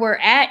 where we're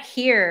at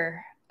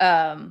here,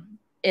 in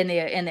the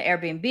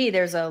Airbnb,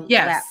 there's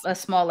a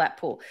small lap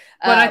pool.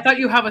 But I thought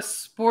you have a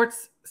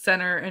sports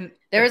center, and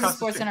there is a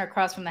sports center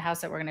across from the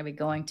house that we're going to be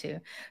going to.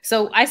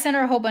 So I sent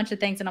her a whole bunch of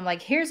things, and I'm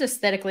like, here's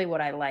aesthetically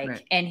what I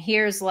like, and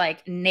here's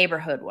like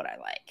neighborhood what I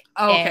like.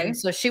 Oh, okay. And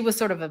so she was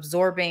sort of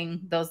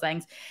absorbing those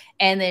things,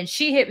 and then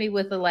she hit me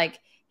with the like,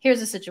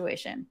 here's the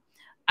situation.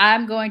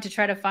 I'm going to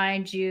try to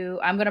find you.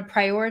 I'm going to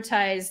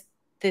prioritize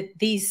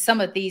some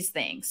of these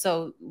things.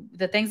 So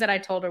the things that I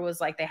told her was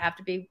like, they have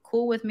to be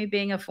cool with me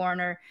being a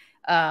foreigner.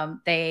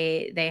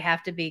 They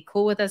have to be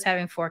cool with us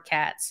having 4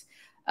 cats.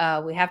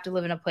 We have to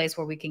live in a place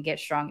where we can get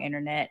strong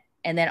internet.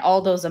 And then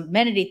all those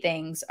amenity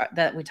things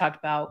that we talked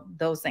about,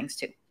 those things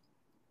too.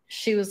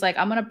 She was like,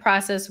 I'm going to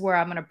process where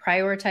I'm going to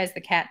prioritize the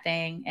cat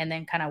thing and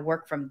then kind of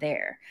work from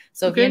there.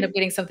 So if you end up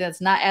getting something that's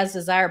not as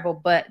desirable,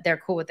 but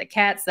they're cool with the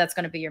cats, that's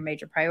going to be your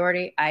major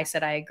priority. I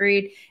said I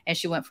agreed, and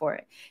she went for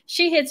it.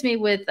 She hits me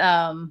with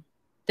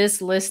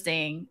this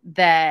listing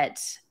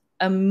that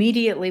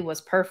immediately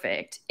was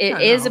perfect.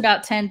 It is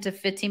about 10 to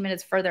 15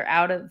 minutes further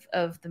out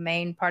of the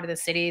main part of the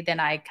city than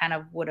I kind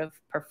of would have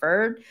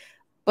preferred.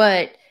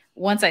 But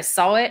once I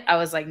saw it, I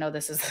was like, no,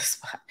 this is the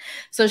spot.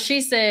 So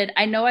she said,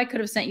 I know I could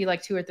have sent you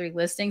like 2 or 3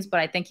 listings, but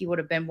I think you would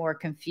have been more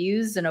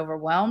confused and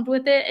overwhelmed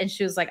with it. And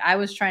she was like, I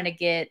was trying to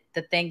get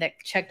the thing that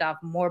checked off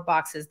more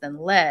boxes than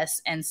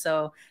less. And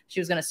so she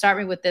was going to start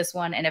me with this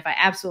one. And if I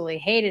absolutely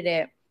hated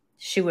it,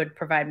 she would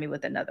provide me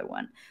with another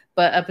one.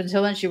 But up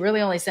until then, she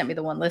really only sent me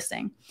the one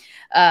listing.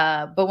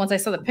 But once I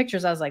saw the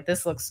pictures, I was like,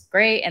 this looks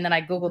great. And then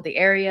I Googled the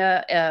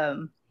area.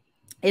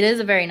 It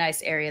is a very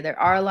nice area. There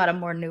are a lot of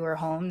more newer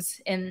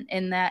homes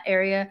in that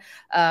area.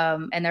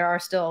 And there are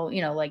still,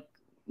 you know, like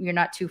you're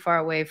not too far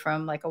away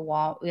from like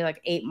you're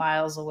like 8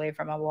 miles away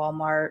from a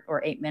Walmart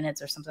or 8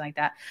 minutes or something like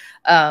that.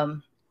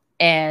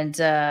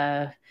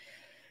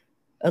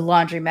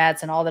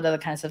 laundromats and all that other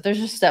kind of stuff. There's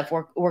just stuff.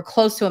 We're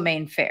close to a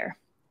main fair.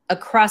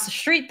 Across the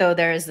street, though,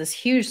 there is this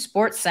huge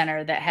sports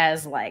center that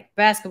has like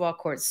basketball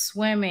courts,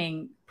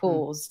 swimming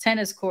pools,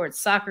 tennis courts,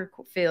 soccer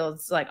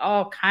fields, like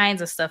all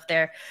kinds of stuff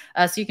there.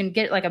 So you can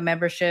get like a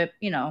membership.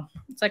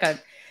 It's like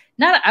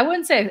I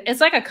wouldn't say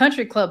it's like a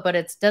country club, but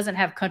it doesn't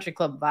have country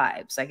club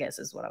vibes, I guess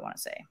is what I want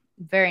to say.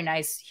 Very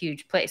nice,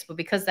 huge place. But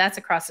because that's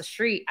across the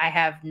street, I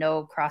have no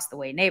across the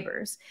way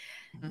neighbors.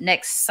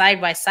 Next,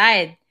 side by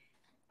side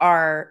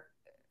are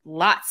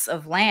lots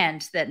of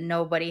land that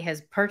nobody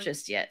has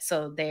purchased yet.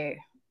 So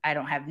I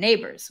don't have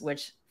neighbors,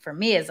 which for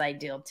me is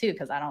ideal too,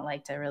 because I don't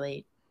like to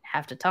really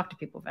have to talk to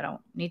people if I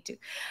don't need to.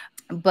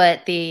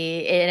 But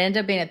it ended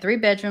up being a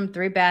 3-bedroom,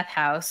 3-bath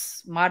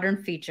house,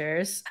 modern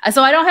features.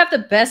 So I don't have the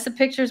best of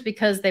pictures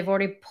because they've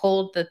already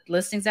pulled the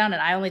listings down,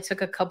 and I only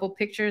took a couple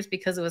pictures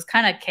because it was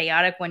kind of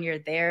chaotic when you're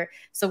there.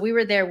 So we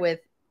were there with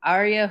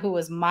Aria, who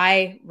was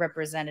my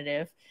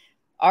representative.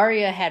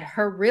 Aria had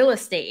her real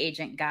estate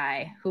agent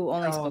guy who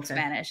only spoke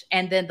Spanish.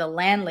 And then the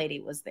landlady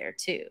was there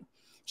too.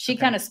 She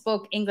kind of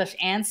spoke English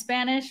and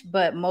Spanish,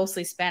 but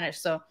mostly Spanish.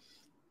 So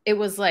it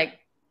was like,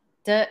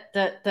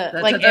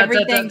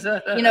 everything,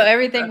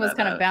 everything was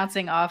kind of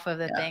bouncing off of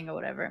the thing or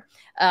whatever.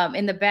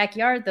 In the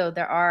backyard, though,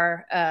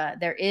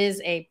 there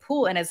is a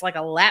pool, and it's like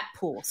a lap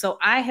pool. So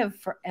I have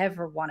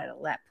forever wanted a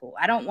lap pool.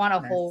 I don't want a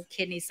whole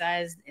kidney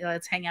size,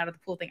 let's hang out at the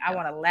pool thing. I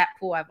want a lap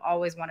pool. I've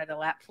always wanted a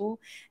lap pool,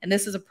 and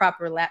this is a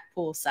proper lap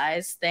pool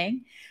size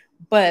thing.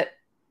 But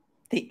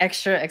the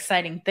extra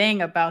exciting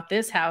thing about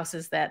this house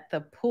is that the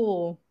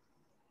pool,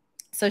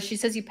 so she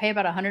says you pay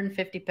about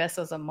 150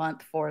 pesos a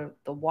month for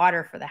the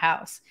water for the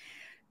house,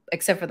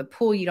 except for the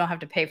pool, you don't have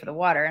to pay for the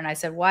water. And I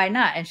said, why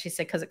not? And she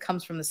said, because it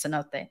comes from the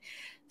cenote.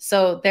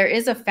 So there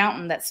is a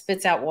fountain that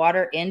spits out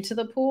water into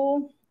the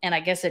pool. And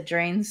I guess it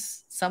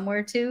drains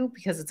somewhere too,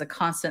 because it's a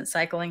constant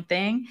cycling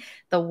thing.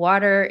 The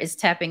water is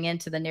tapping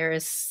into the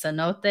nearest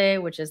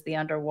cenote, which is the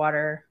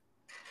underground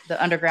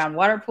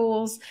water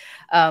pools.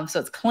 So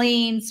it's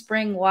clean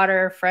spring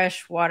water,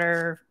 fresh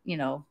water,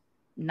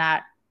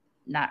 not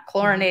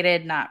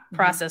chlorinated, not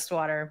processed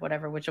water,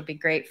 whatever, which will be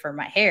great for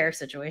my hair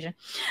situation.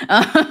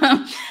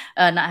 Not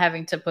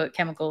having to put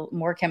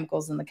more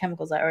chemicals than the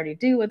chemicals I already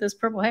do with this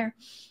purple hair.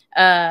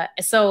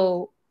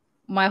 So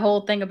my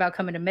whole thing about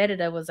coming to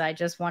Mérida was I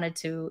just wanted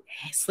to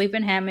sleep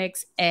in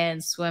hammocks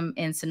and swim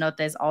in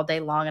cenotes all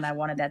day long. And I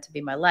wanted that to be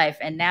my life.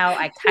 And now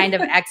I kind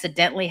of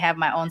accidentally have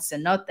my own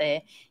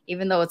cenote,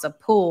 even though it's a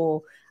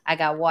pool. I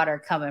got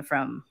water coming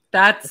from.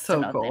 That's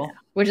so cool. Now,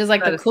 which is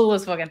like the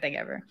coolest fucking thing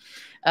ever.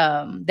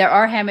 There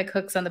are hammock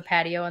hooks on the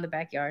patio in the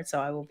backyard,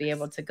 so I will be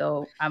able to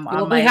go.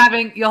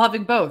 You'll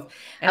having both.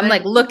 And I'm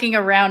like looking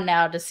around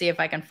now to see if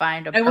I can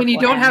find a. And when you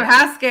don't have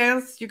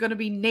haskins, you're going to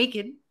be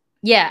naked.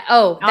 Yeah.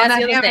 Oh, that's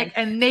the other thing.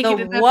 And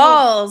naked. The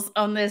walls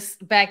on this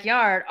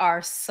backyard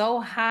are so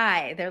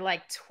high; they're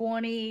like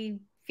 20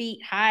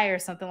 feet high or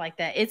something like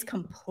that. It's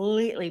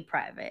completely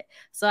private,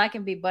 so I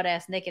can be butt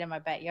ass naked in my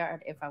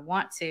backyard if I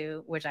want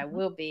to, which I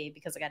will be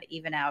because I got to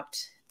even out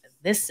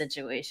this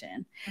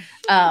situation.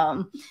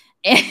 As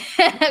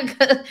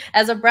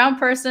a brown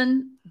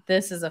person,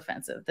 this is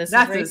offensive. This is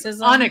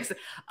racism.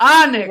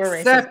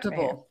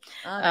 Unacceptable.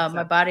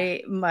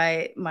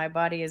 My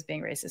body is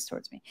being racist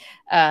towards me.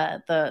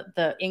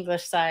 The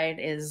English side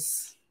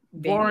is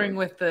boring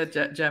with the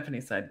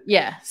Japanese side.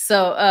 Yeah.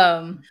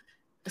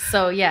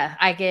 So yeah,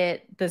 I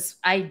get this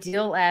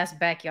ideal ass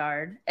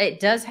backyard. It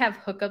does have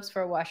hookups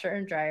for a washer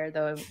and dryer,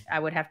 though I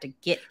would have to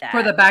get that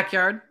for the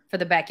backyard.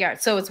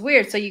 So it's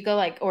weird. So you go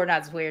or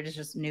not, it's weird. It's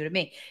just new to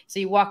me. So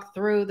you walk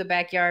through the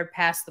backyard,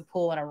 past the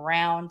pool and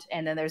around,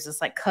 and then there's this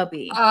like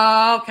cubby.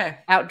 Oh, okay.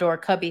 Outdoor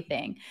cubby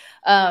thing.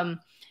 A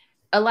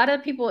lot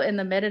of people in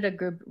the Mérida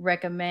group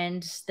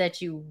recommend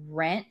that you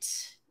rent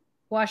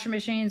washer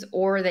machines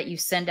or that you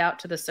send out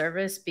to the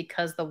service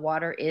because the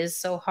water is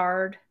so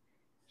hard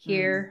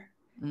here.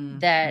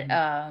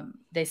 That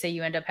they say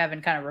you end up having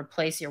to kind of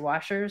replace your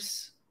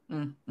washers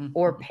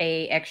or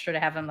pay extra to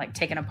have them like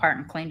taken apart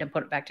and cleaned and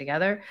put it back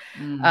together.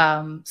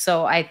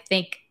 So I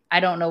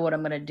don't know what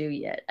I'm going to do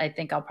yet. I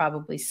think I'll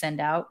probably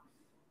send out.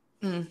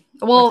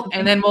 Well,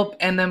 and then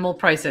we'll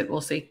price it.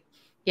 We'll see.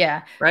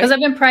 Yeah. Right. Because I've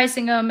been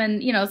pricing them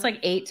and, it's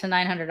like $800 to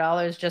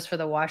 $900 just for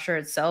the washer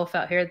itself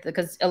out here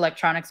because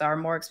electronics are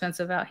more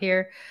expensive out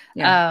here.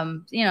 Yeah.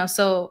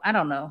 So I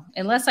don't know.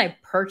 Unless I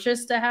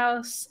purchased a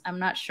house, I'm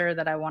not sure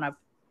that I want to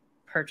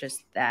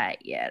purchase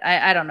that yet.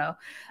 I don't know.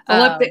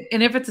 Well,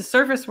 if it's a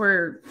service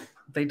where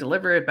they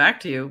deliver it back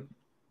to you,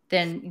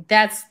 then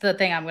that's the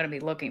thing I'm going to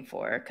be looking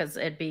for because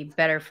it'd be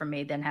better for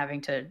me than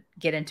having to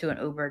get into an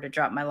Uber to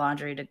drop my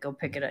laundry to go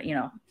pick it up,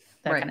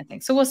 that kind of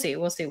thing. So we'll see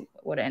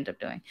what I end up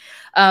doing.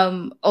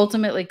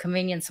 Ultimately,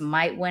 convenience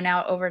might win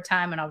out over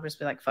time, and I'll just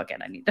be like, fuck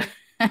it, I need to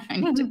I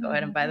need to go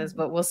ahead and buy this,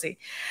 but we'll see.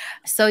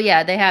 So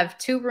yeah, they have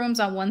 2 rooms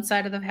on one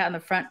side of the house, on the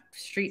front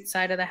street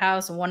side of the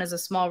house. And one is a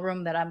small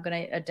room that I'm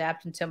going to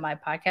adapt into my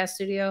podcast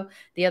studio.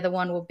 The other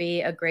one will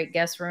be a great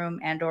guest room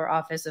and or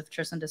office if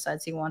Tristan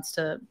decides he wants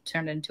to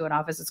turn it into an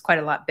office. It's quite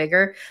a lot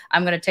bigger.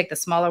 I'm going to take the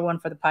smaller one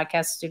for the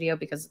podcast studio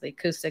because of the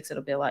acoustics.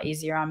 It'll be a lot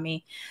easier on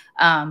me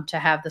to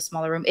have the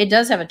smaller room. It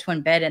does have a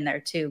twin bed in there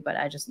too, but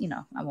I just,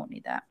 I won't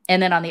need that.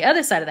 And then on the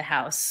other side of the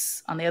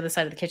house, on the other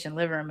side of the kitchen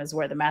living room is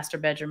where the master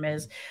bedroom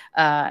is.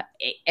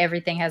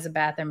 Everything has a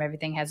bathroom.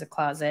 Everything has a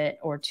closet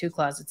or 2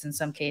 closets in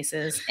some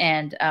cases.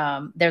 And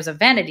there's a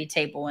vanity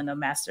table in the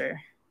master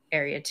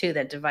area too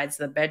that divides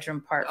the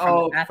bedroom part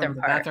from the bathroom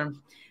part.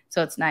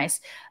 So it's nice.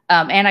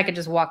 And I could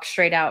just walk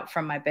straight out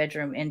from my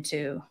bedroom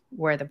into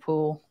where the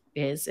pool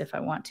is if I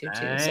want to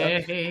too.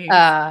 Nice.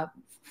 So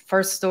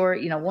first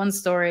story, 1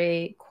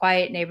 story,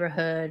 quiet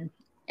neighborhood.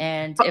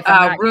 And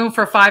if room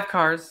for 5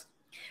 cars.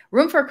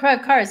 Room for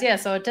 5 cars, yeah.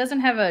 So it doesn't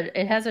have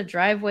it has a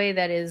driveway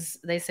that is,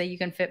 they say you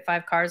can fit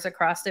 5 cars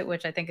across it,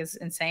 which I think is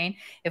insane.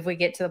 If we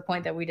get to the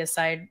point that we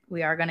decide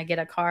we are going to get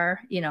a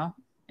car,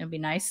 it'd be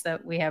nice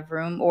that we have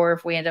room. Or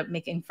if we end up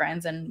making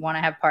friends and want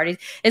to have parties,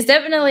 it's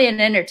definitely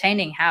an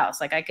entertaining house.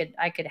 Like I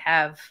could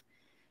have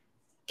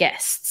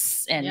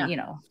guests and,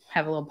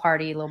 have a little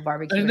party, a little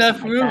barbecue.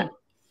 Enough room. Like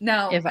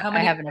now, if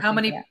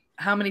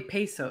how many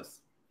pesos?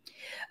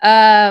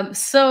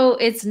 So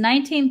it's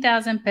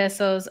 19,000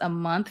 pesos a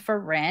month for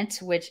rent,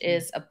 which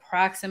is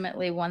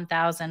approximately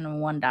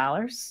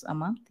 $1,001 a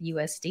month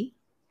USD.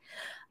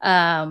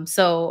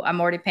 So I'm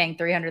already paying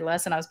 300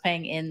 less than I was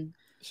paying in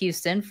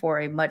Houston for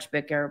a much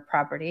bigger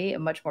property, a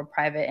much more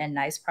private and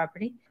nice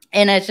property.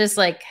 And it's just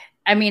like,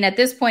 I mean, at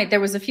this point,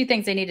 there was a few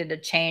things they needed to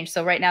change.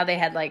 So right now they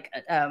had like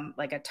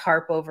a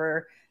tarp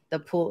over the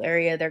pool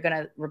area. They're going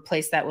to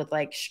replace that with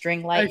like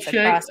string lights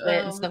across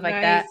it and stuff like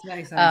that.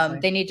 Nice.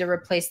 They need to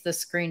replace the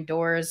screen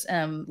doors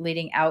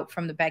leading out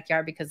from the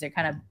backyard because they're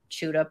kind of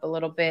chewed up a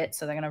little bit.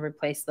 So they're going to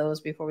replace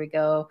those before we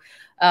go.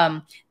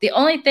 The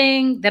only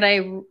thing that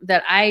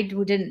I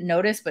didn't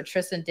notice, but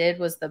Tristan did,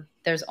 was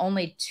there's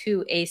only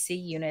 2 AC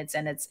units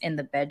and it's in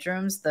the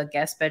bedrooms, the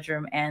guest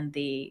bedroom and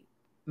the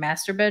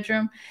master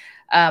bedroom.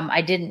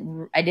 I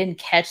didn't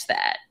catch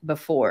that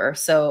before.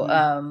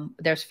 So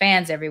there's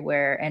fans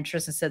everywhere. And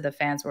Tristan said the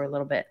fans were a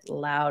little bit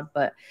loud,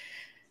 but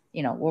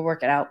we'll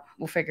work it out.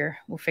 We'll figure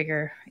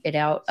it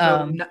out.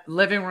 So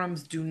living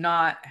rooms do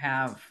not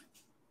have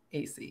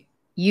AC.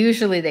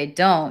 Usually they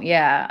don't.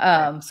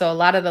 Yeah. So a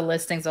lot of the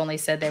listings only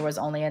said there was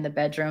only in the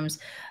bedrooms.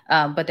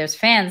 But there's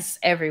fans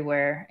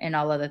everywhere and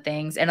all of the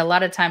things. And a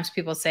lot of times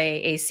people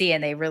say AC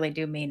and they really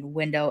do mean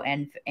window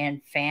and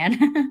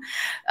fan.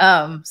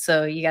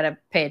 So you got to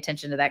pay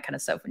attention to that kind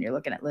of stuff when you're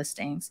looking at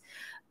listings.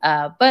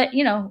 But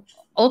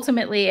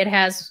ultimately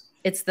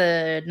it's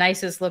the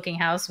nicest looking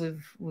house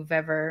we've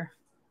ever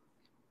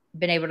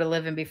been able to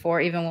live in before.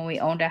 Even when we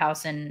owned a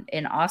house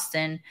in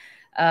Austin,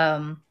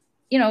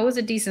 it was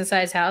a decent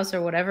sized house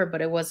or whatever,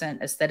 but it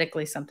wasn't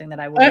aesthetically something that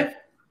I would.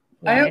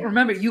 I don't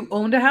remember. You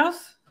owned a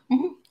house?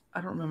 Mm-hmm. I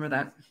don't remember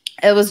that.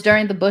 It was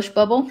during the Bush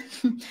bubble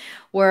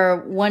where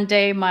one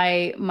day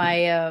my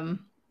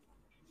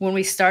when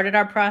we started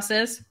our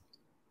process,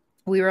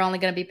 we were only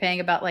going to be paying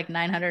about like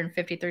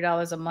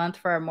 $953 a month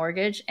for our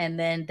mortgage. And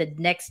then the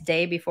next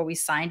day before we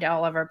signed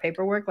all of our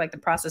paperwork, like the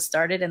process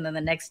started. And then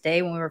the next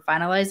day when we were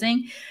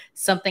finalizing,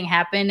 something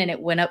happened and it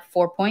went up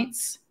 4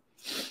 points.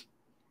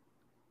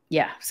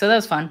 Yeah. So that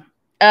was fun.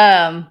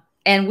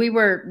 And we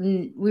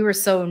were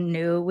so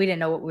new. We didn't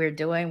know what we were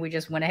doing. We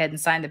just went ahead and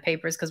signed the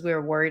papers because we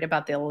were worried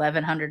about the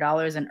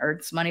 $1,100 in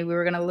Earth's money we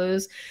were going to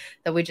lose,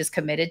 that we just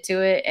committed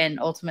to it. And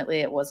ultimately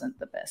it wasn't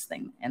the best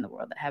thing in the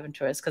world that happened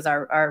to us because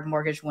our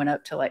mortgage went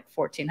up to like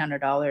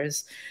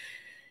 $1,400.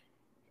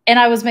 And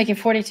I was making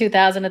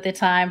 $42,000 at the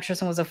time.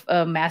 Tristan was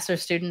a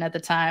master's student at the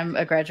time,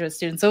 a graduate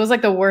student. So it was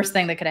like the worst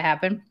thing that could have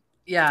happened.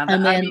 Yeah.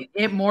 And then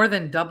it more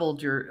than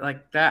doubled your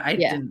like that. I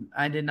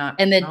did not.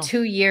 And then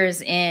 2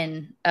 years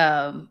in,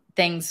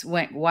 things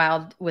went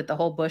wild with the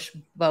whole Bush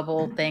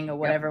bubble thing or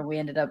whatever. Yep. We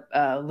ended up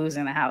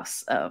losing the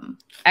house.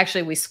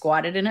 Actually, we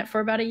squatted in it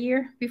for about a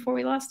year before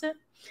we lost it.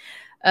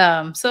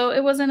 So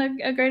it wasn't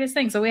a greatest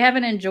thing. So we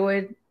haven't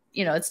enjoyed,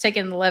 it's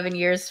taken 11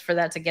 years for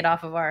that to get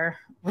off of our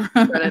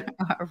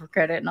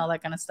credit and all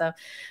that kind of stuff.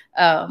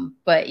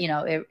 But,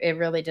 it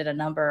really did a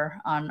number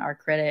on our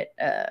credit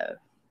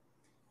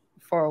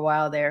for a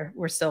while there.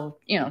 We're still,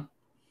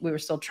 we were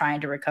still trying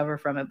to recover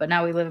from it, but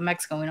now we live in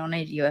Mexico. We don't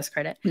need U.S.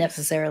 credit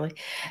necessarily.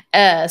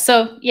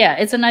 So yeah,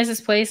 it's the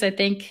nicest place. I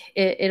think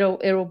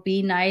it'll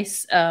be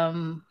nice.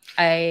 Can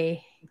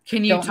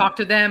you talk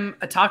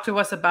to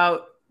us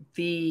about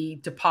the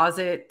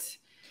deposit?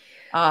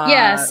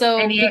 So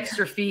any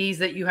extra fees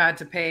that you had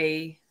to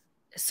pay?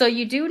 So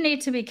you do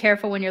need to be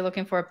careful when you're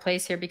looking for a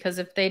place here, because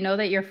if they know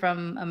that you're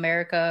from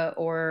America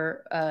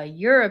or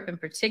Europe in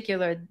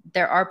particular,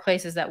 there are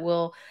places that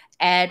will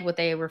add what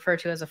they refer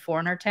to as a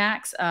foreigner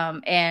tax.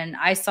 And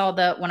I saw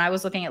when I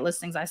was looking at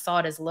listings, I saw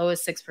it as low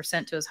as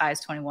 6% to as high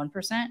as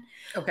 21%.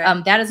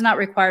 Okay. That is not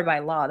required by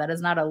law. That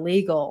is not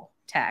illegal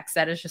tax.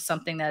 That is just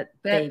something that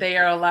they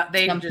are allowed.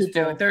 They just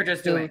do it. They're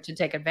just doing to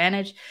take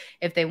advantage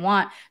if they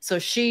want. So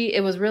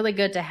it was really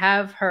good to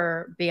have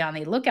her be on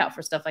the lookout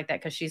for stuff like that,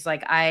 because she's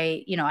like,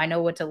 I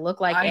know what to look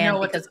like, and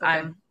because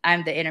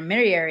I'm the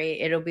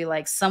intermediary, it'll be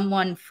like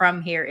someone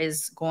from here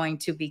is going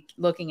to be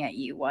looking at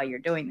you while you're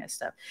doing this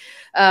stuff.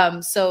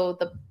 So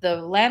the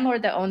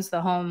landlord that owns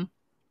the home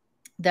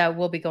that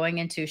we'll be going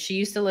into, she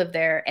used to live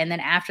there, and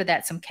then after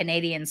that, some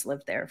Canadians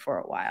lived there for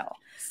a while.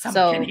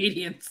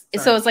 Canadians.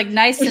 Sorry. So it's like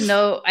nice to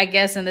know, I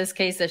guess, in this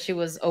case, that she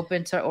was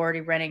open to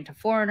already renting to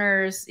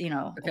foreigners,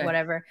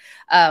 whatever.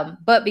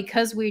 But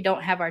because we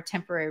don't have our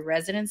temporary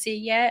residency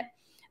yet,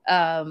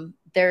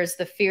 there's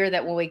the fear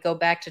that when we go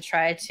back to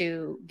try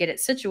to get it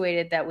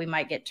situated, that we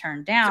might get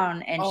turned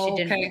down. And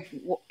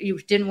you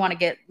didn't want to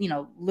get,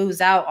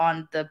 lose out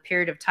on the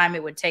period of time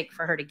it would take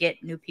for her to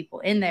get new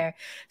people in there.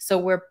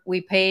 So we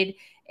paid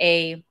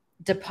a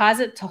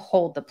deposit to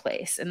hold the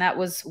place, and that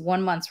was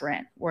 1 month's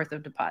rent worth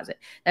of deposit.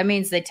 That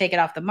means they take it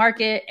off the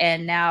market,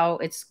 and now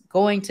it's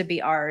going to be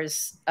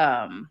ours.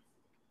 But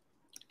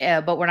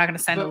we're not going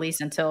to sign the lease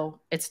until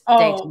it's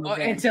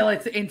until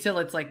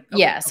it's like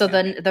So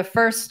then the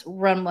first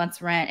 1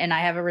 month's rent, and I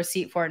have a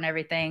receipt for it and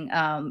everything,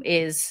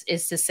 is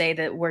to say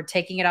that we're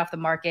taking it off the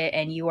market,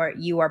 and you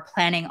are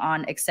planning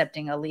on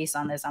accepting a lease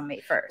on this on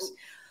May 1st.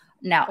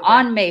 Now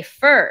on May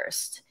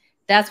 1st,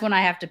 that's when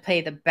I have to pay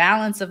the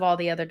balance of all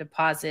the other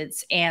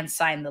deposits and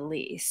sign the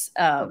lease.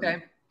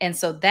 And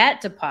so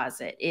that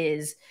deposit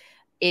is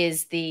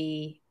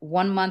the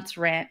 1 month's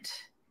rent,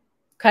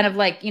 kind of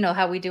like,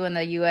 how we do in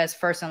the U.S.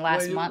 first and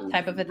last month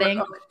type of a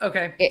thing.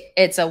 Okay.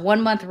 It's a 1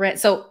 month rent.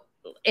 So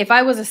if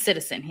I was a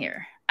citizen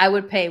here, I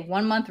would pay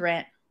 1 month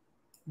rent.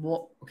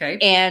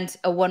 And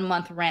a 1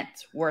 month rent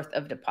worth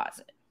of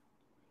deposit.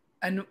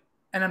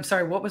 And I'm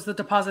sorry, what was the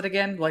deposit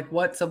again? Like,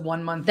 what's a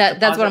 1 month? That's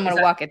what I'm going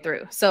to walk it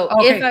through. So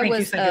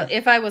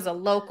if I was a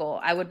local,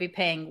 I would be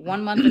paying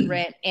 1 month of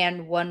rent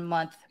and 1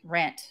 month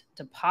rent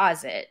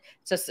deposit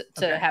just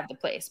to have the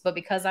place. But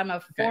because I'm a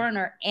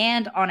foreigner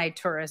and on a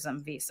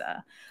tourism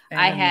visa,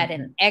 I had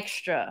an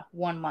extra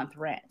 1 month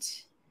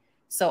rent.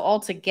 So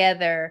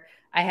altogether,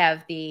 I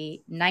have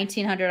the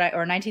 1900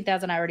 or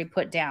 19,000 I already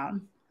put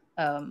down,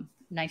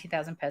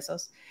 19,000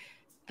 pesos.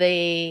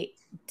 The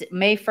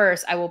May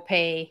 1st, I will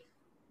pay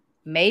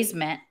May's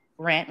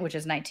rent, which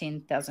is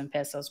 19,000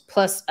 pesos,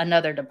 plus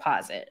another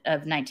deposit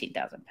of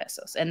 19,000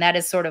 pesos. And that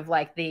is sort of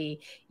like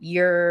it's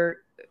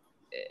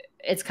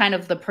kind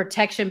of the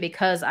protection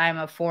because I'm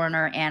a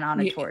foreigner and on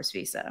a tourist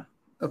visa.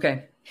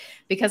 Okay.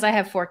 Because I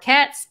have 4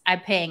 cats,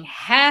 I'm paying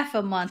half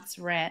a month's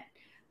rent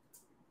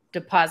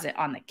deposit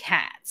on the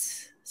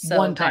cats. So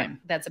one time.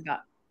 That's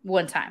about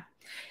one time.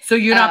 So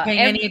you're not paying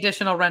any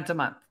additional rent a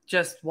month?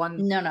 Just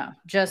one? No,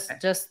 just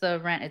the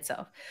rent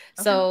itself.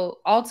 Okay. So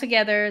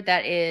altogether,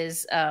 that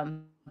is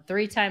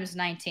 3 times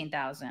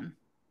 19,000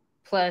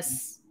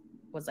 plus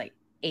was like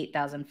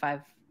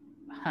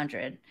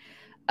 8,500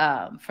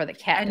 for the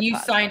cat. And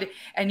deposit.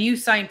 you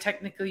signed.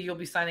 Technically, you'll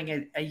be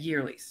signing a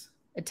year lease.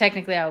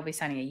 Technically, I will be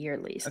signing a year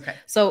lease. Okay.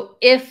 So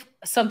if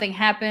something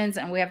happens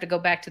and we have to go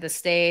back to the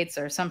States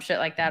or some shit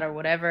like that or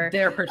whatever,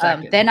 they're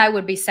protected. Then I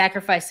would be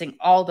sacrificing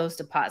all those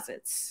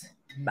deposits.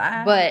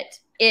 Bye. But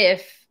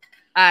if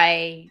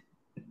I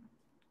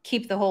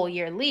keep the whole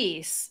year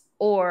lease,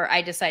 or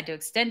I decide to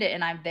extend it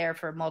and I'm there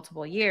for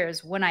multiple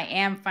years, when I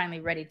am finally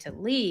ready to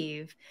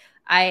leave,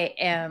 I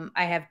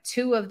have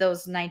 2 of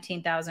those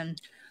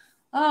 19,000.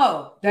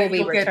 Oh, that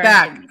will get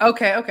back.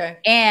 Okay.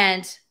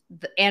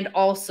 And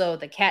also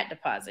the cat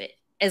deposit,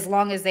 as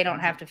long as they don't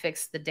have to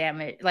fix the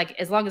damage. Like,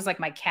 as long as like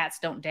my cats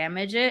don't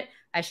damage it,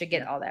 I should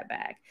get all that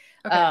back.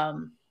 Okay.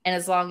 And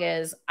as long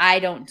as I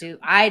don't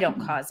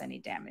cause any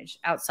damage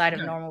outside of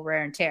normal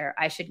wear and tear,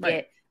 I should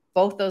get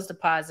both those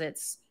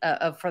deposits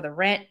for the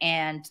rent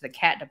and the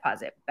cat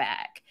deposit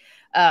back.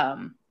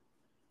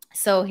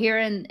 So here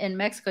in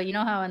Mexico, you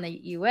know how in the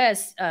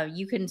US,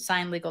 you can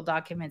sign legal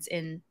documents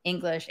in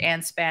English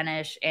and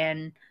Spanish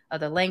and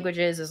other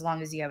languages as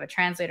long as you have a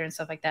translator and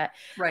stuff like that.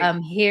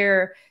 Right.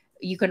 Here,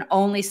 you can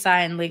only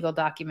sign legal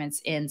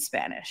documents in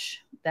Spanish.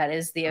 That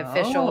is the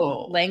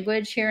official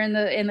language here in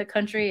the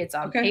country. It's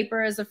on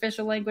paper as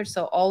official language.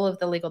 So all of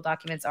the legal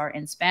documents are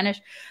in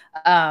Spanish.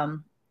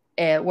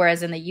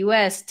 Whereas in the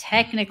U.S.,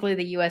 technically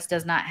the U.S.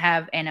 does not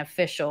have an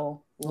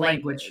official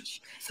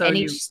language. So and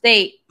each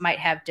state might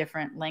have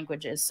different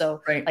languages.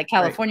 So like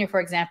California, for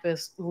example,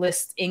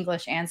 lists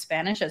English and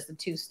Spanish as the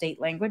 2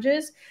 state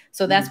languages.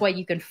 So that's why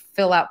you can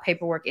fill out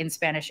paperwork in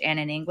Spanish and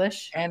in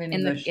English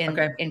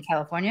in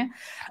California.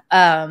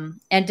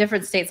 And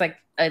different states like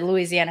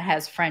Louisiana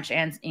has French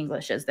and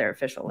English as their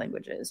official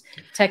languages.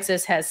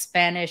 Texas has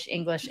Spanish,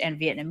 English, and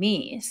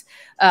Vietnamese.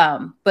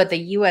 But the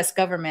U.S.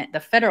 government,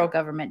 the federal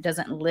government,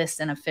 doesn't list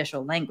an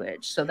official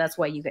language. So that's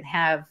why you can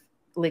have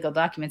legal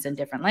documents in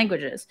different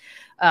languages.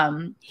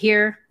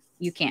 Here,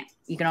 you can't.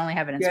 You can only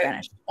have it in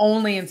Spanish.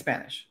 Only in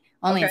Spanish.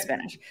 Only in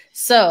Spanish.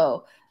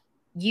 So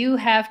you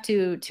have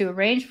to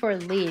arrange for a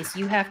lease,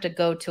 you have to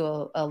go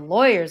to a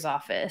lawyer's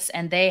office,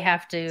 and they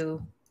have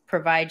to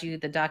provide you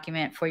the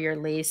document for your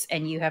lease,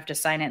 and you have to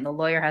sign it, and the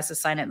lawyer has to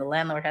sign it, and the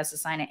landlord has to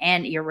sign it,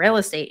 and your real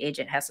estate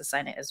agent has to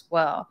sign it as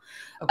well.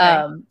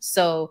 Okay.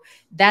 So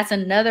that's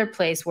another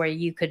place where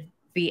you could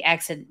be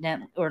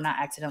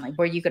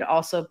where you could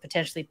also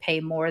potentially pay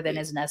more than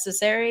is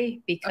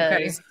necessary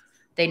because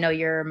they know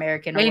you're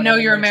American. They know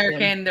you're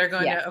American. They're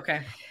going to,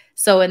 okay.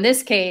 So in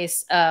this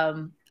case,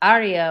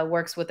 Aria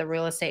works with a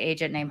real estate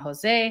agent named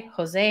Jose.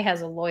 Jose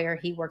has a lawyer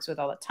he works with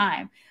all the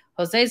time.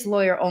 Jose's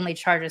lawyer only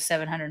charges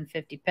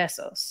 750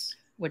 pesos,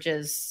 which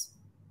is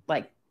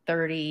like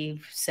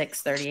 $36,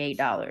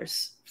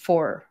 $38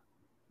 for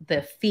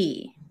the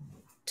fee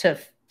to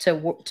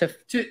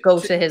go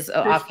to his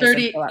office.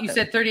 30, you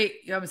said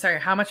 30. I'm sorry.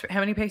 How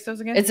many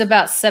pesos again? It's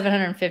about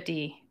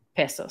 750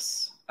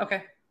 pesos.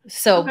 Okay.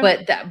 So,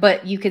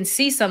 but you can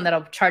see some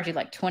that'll charge you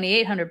like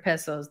 2,800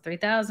 pesos,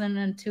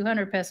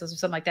 3,200 pesos or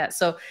something like that.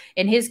 So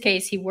in his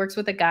case, he works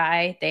with a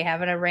guy, they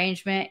have an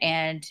arrangement,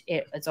 and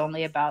it's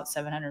only about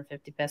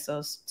 750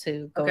 pesos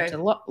to go to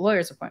the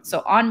lawyer's appointment.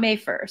 So on May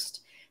 1st,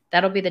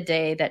 that'll be the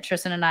day that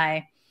Tristan and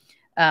I,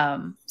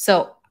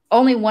 so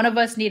only one of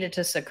us needed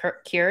to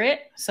secure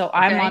it. So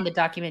I'm on the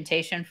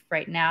documentation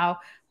right now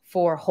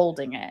for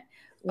holding it.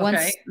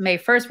 Once May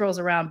 1st rolls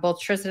around, both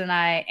Tristan and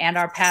I and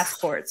our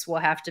passports will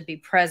have to be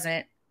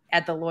present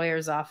at the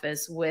lawyer's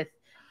office with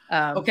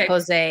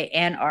Jose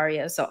and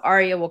Aria. So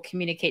Aria will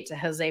communicate to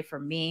Jose for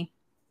me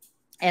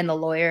and the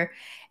lawyer,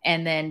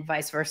 and then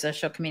vice versa.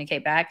 She'll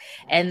communicate back.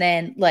 And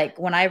then like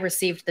when I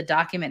received the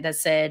document that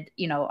said,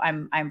 you know,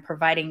 I'm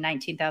providing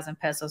 19,000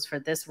 pesos for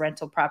this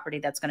rental property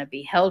that's going to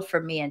be held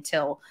for me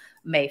until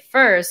May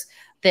 1st,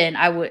 then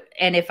I would,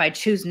 and if I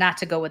choose not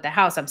to go with the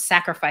house, I'm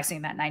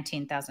sacrificing that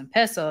 19,000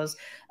 pesos.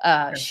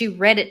 She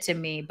read it to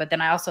me, but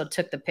then I also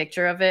took the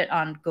picture of it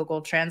on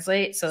Google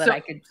Translate so that I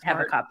could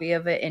have a copy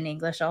of it in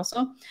English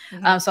also.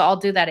 So I'll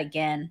do that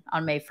again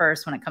on May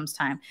 1st when it comes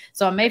time.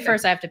 So on May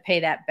 1st, I have to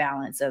pay that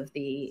balance of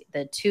the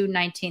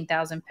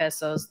 19,000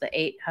 pesos, the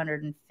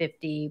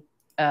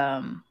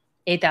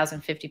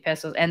 8,050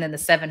 pesos, and then the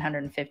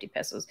 750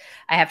 pesos.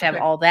 I have to have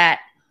all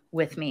that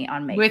with me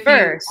on May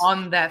 1st.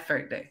 On that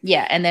third day.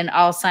 Yeah, and then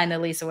I'll sign the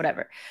lease or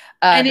whatever.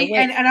 And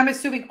I'm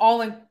assuming all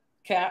in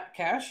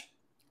cash?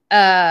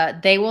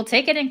 They will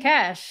take it in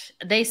cash.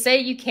 They say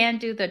you can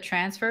do the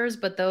transfers,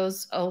 but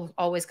those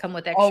always come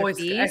with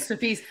extra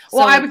fees.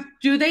 Well,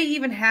 do they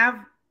even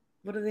have,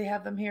 what do they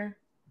have them here?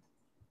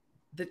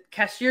 The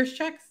cashier's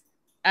checks?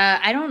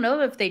 I don't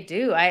know if they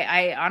do.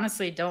 I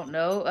honestly don't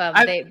know.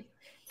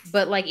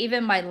 But like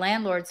even my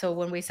landlord, so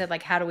when we said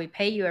like, how do we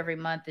pay you every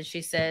month? And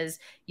she says,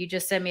 you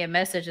just send me a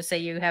message to say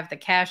you have the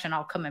cash and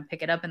I'll come and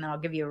pick it up and then I'll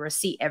give you a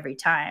receipt every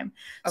time.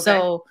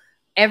 So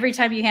every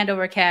time you hand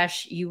over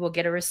cash, you will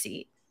get a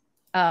receipt.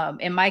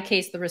 In my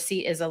case, the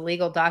receipt is a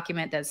legal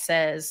document that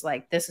says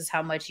like, this is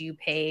how much you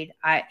paid.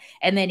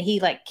 And then he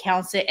like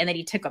counts it and then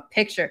he took a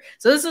picture.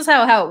 So this is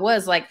how it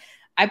was. Like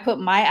I put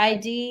my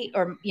ID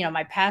or, you know,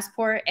 my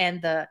passport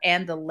and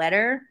the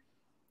letter.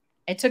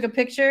 I took a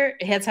picture.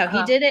 That's how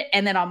he did it.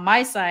 And then on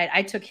my side,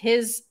 I took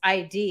his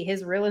ID,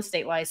 his real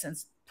estate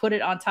license, put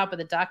it on top of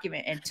the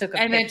document and took a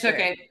picture. And then took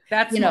it.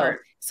 That's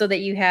smart. So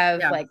that you have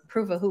like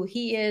proof of who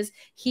he is.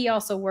 He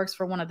also works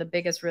for one of the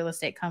biggest real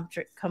estate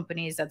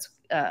companies that's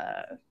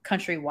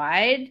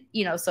countrywide.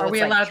 You know, so are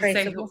we allowed to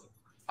say who?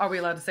 Are we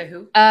allowed to say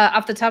who?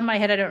 Off the top of my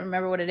head, I don't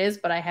remember what it is,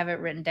 but I have it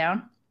written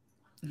down.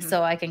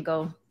 So I can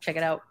go check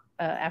it out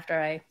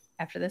after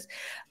this.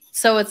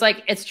 So it's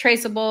like, it's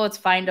traceable, it's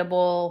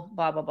findable,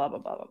 blah, blah, blah, blah,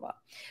 blah, blah, blah.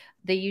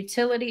 The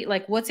utility,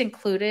 like what's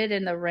included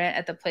in the rent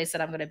at the place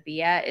that I'm going to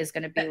be at is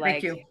going to be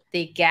like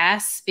the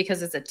gas,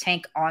 because it's a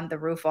tank on the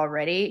roof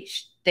already.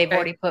 They've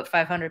already put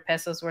 500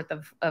 pesos worth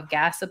of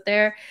gas up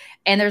there.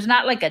 And there's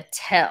not like a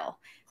tell.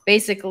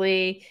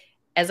 Basically,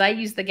 as I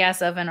use the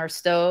gas oven or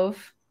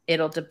stove,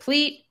 it'll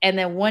deplete. And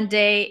then one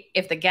day,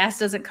 if the gas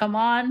doesn't come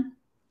on,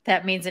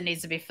 that means it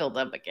needs to be filled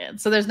up again.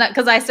 So there's not,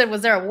 because I said,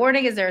 was there a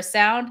warning? Is there a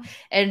sound?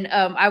 And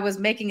I was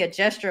making a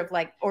gesture of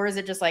like, or is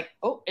it just like,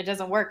 oh, it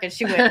doesn't work? And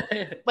she went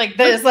like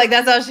this, like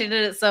that's how she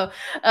did it. So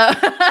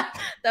that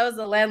was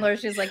the landlord.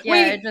 She's like, yeah,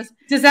 wait,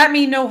 does that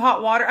mean no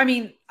hot water? I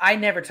mean, I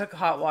never took a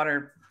hot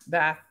water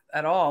bath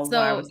at all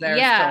while I was there.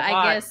 Yeah,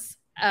 I guess.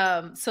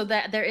 So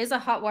that there is a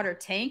hot water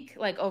tank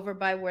like over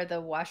by where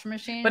the washing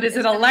machine. But is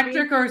it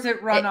electric or is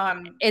it run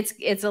on?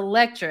 It's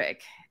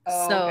electric.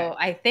 So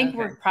I think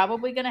we're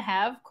probably going to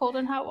have cold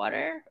and hot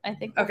water. I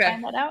think we'll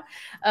find that out.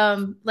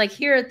 Like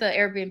here at the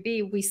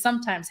Airbnb, we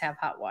sometimes have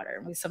hot water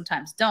and we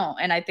sometimes don't.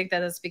 And I think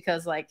that is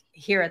because like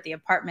here at the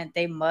apartment,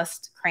 they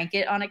must crank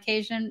it on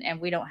occasion and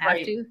we don't have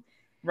to.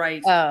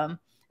 Right.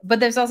 But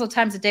there's also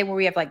times of day where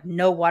we have like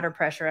no water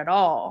pressure at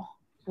all,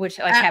 which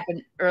like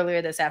happened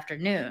earlier this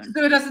afternoon.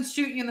 So it doesn't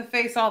shoot you in the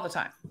face all the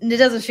time. It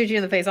doesn't shoot you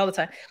in the face all the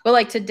time. But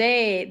like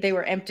today, they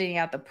were emptying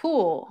out the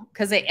pool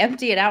because they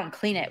empty it out and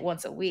clean it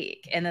once a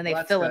week. And then they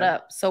fill it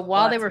up. So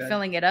while they were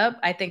filling it up,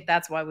 I think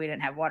that's why we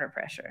didn't have water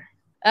pressure.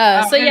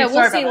 So yeah,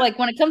 we'll see. Like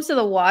when it comes to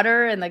the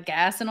water and the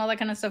gas and all that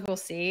kind of stuff, we'll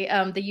see.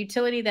 The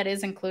utility that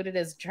is included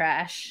is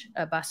trash,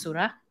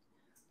 basura.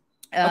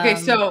 Okay,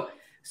 so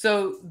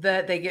So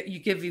that you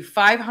give you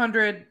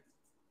 500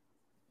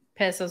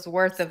 pesos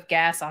worth of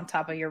gas on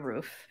top of your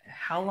roof.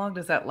 How long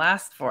does that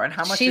last for? And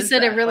how much? She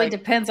said it really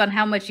depends on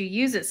how much you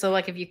use it. So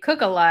like if you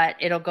cook a lot,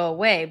 it'll go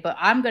away. But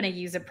I'm going to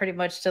use it pretty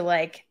much to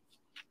like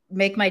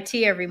make my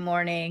tea every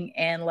morning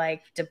and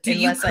like. Do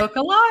you cook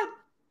a lot?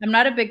 I'm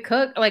not a big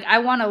cook. Like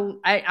I'm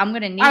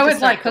going to need to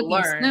start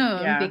cooking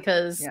soon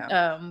because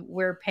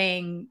we're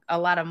paying a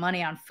lot of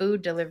money on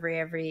food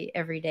delivery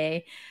every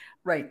day.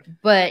 Right.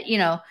 But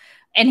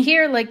and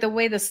here, like the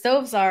way the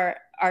stoves are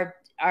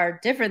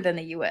different than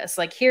the US.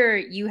 Like here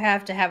you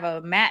have to have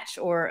a match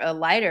or a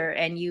lighter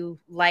and you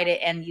light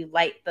it and you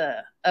light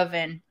the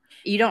oven.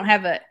 You don't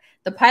have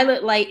the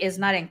pilot light is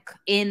not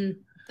in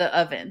the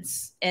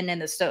ovens and in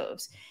the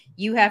stoves.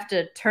 You have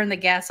to turn the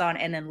gas on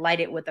and then light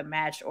it with a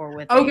match or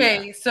with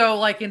so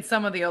like in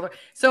some of the other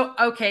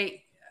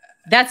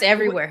that's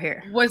everywhere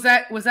here. Is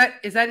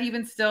that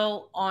even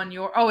still on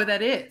your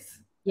that is?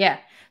 Yeah.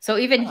 So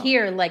even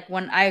here, like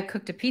when I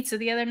cooked a pizza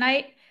the other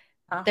night,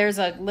 there's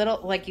a little,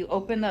 like you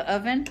open the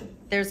oven,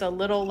 there's a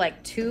little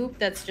like tube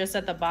that's just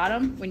at the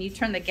bottom. When you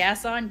turn the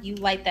gas on, you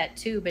light that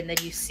tube and then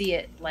you see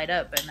it light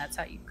up, and that's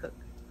how you cook.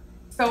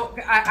 So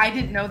I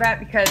didn't know that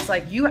because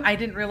like I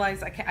didn't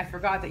realize, I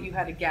forgot that you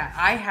had a gas.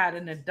 I had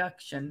an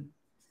induction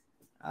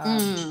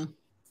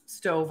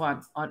stove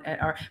on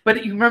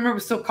but you remember it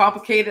was so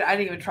complicated. I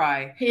didn't even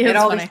try. It had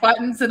all these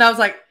buttons and I was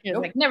like,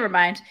 nope. Like never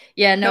mind.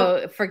 Yeah,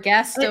 no, for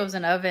gas stoves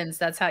and ovens,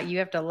 that's how you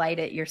have to light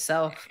it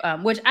yourself.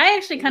 Which I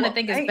actually kind of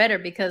think is better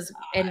because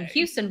in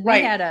Houston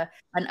we had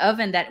an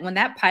oven that when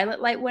that pilot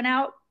light went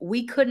out,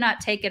 we could not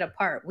take it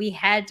apart. We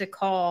had to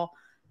call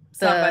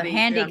the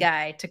handy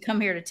guy to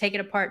come here to take it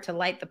apart to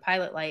light the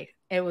pilot light.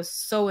 It was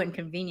so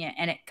inconvenient,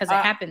 and because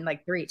it happened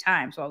like 3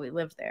 times while we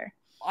lived there.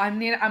 I'm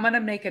going to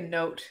make a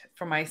note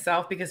for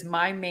myself because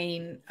my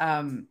main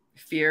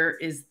fear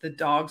is the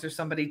dogs or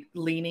somebody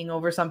leaning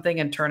over something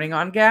and turning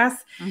on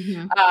gas.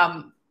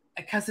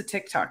 Because of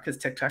TikTok, because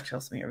TikTok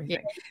tells me everything.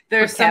 Yeah.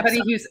 There's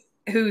somebody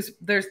who's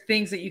there's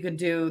things that you can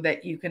do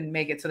that you can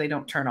make it so they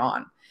don't turn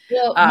on.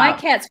 Well, my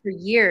cats for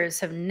years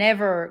have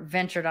never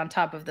ventured on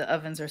top of the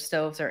ovens or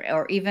stoves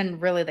or even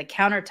really the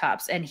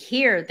countertops. And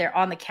here they're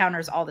on the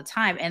counters all the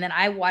time. And then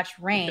I watched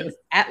Rain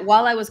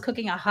while I was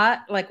cooking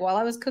while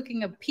I was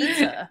cooking a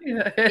pizza in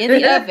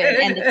the oven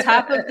and the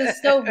top of the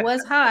stove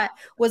was hot,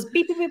 was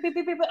beep, beep, beep, beep,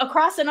 beep, beep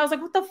across. And I was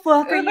like, what the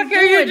fuck are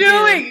you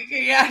doing?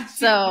 Yeah.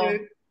 So,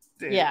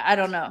 yeah, I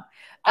don't know.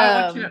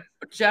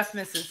 Jeff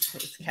misses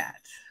his cat.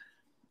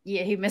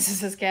 Yeah, he misses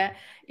his cat.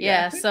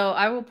 Yeah, so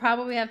I will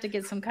probably have to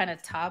get some kind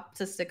of top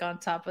to stick on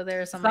top of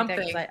there or something like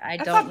that because I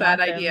don't want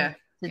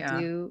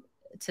them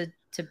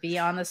to be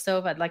on the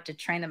stove. I'd like to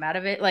train them out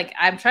of it. Like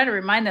I'm trying to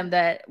remind them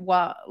that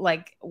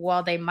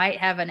while they might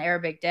have an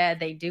Arabic dad,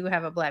 they do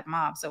have a black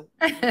mom. So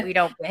we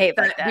don't behave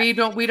like that. We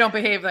don't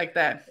behave like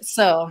that.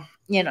 So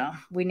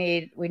we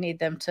need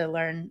them to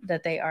learn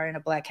that they are in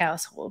a black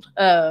household.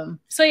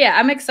 So yeah,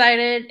 I'm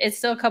excited. It's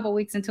still a couple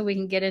weeks until we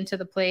can get into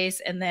the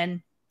place, and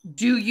then.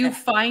 Do you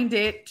find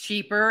it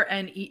cheaper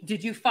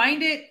did you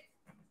find it?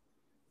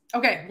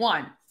 Okay,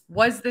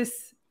 was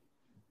this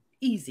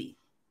easy?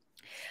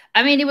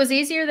 I mean, it was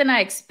easier than I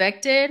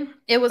expected.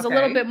 It was a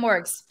little bit more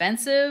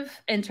expensive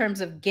in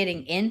terms of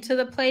getting into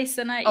the place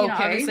than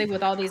obviously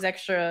with all these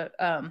extra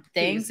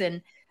things.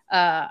 And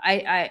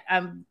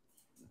I'm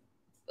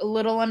a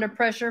little under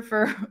pressure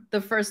for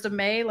the 1st of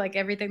May, like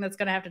everything that's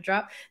going to have to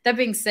drop. That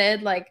being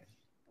said, like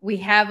we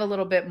have a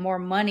little bit more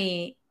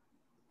money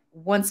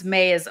once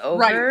May is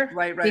over,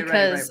 right.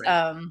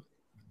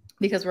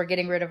 Because we're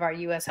getting rid of our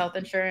U.S. health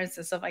insurance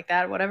and stuff like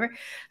that, or whatever.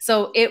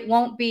 So it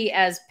won't be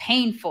as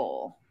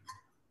painful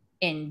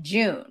in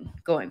June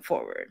going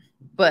forward,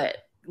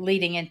 but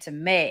leading into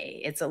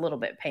May, it's a little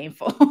bit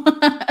painful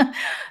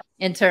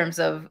in terms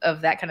of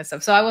that kind of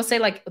stuff. So I will say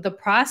like the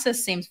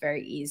process seems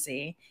very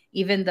easy,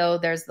 even though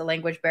there's the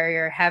language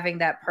barrier. Having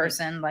that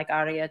person like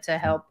Aria to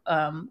help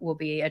will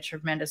be a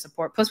tremendous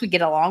support. Plus we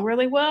get along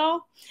really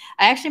well.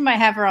 I actually might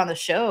have her on the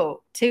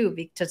show too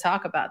to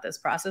talk about this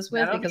process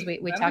because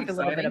we talked a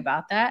little bit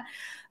about that.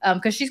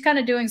 Because she's kind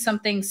of doing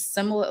something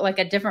similar, like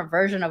a different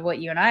version of what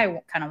you and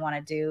I kind of want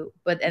to do.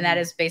 And that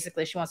is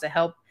basically she wants to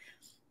help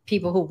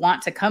people who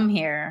want to come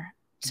here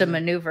to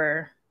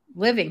maneuver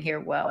living here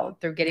well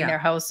through getting their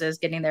houses,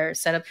 getting their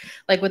setup.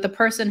 Like with the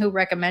person who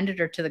recommended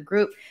her to the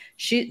group,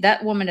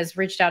 that woman has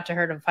reached out to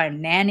her to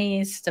find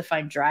nannies, to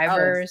find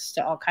drivers,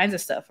 to all kinds of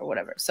stuff or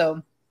whatever.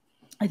 So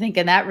I think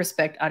in that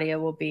respect, Aria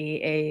will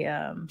be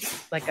a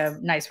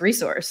nice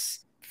resource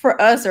for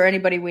us or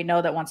anybody we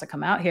know that wants to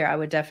come out here. I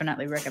would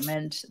definitely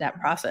recommend that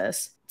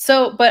process.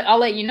 So, but I'll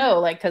let you know,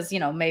 like, cause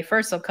May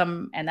 1st will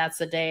come and that's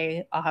the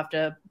day I'll have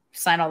to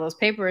sign all those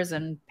papers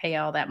and pay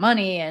all that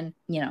money. And,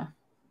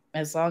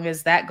 as long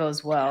as that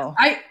goes well.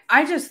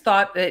 I just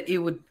thought that it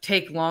would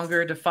take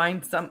longer to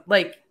find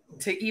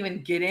to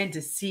even get in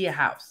to see a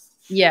house.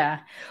 Yeah.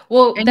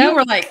 Well, and you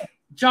were like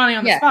Johnny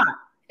on the spot.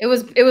 It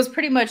was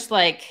pretty much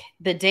like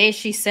the day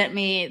she sent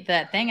me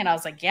that thing. And I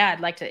was like, yeah,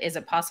 I'd like to, is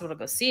it possible to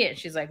go see it?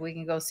 She's like, we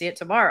can go see it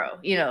tomorrow,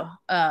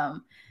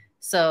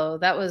 So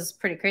that was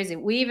pretty crazy.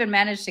 We even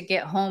managed to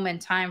get home in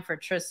time for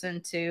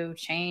Tristan to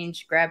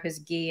change, grab his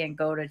gi, and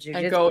go to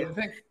jiu-jitsu.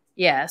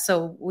 Yeah,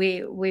 so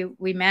we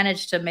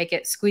managed to make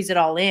it, squeeze it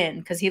all in,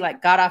 because he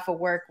like got off of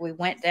work. We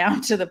went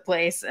down to the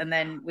place, and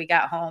then we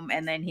got home,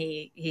 and then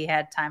he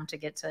had time to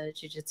get to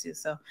jiu-jitsu.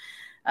 So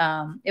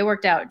it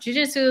worked out.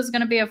 Jiu-jitsu is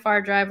going to be a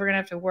far drive. We're going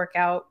to have to work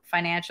out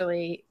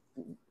financially.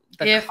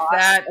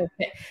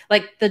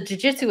 Like the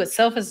jiu-jitsu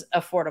itself is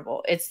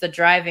affordable. It's the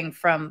driving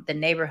from the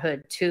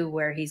neighborhood to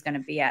where he's going to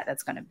be at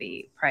that's going to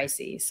be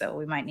pricey. So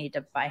we might need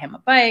to buy him a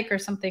bike or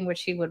something,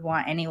 which he would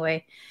want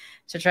anyway,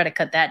 to try to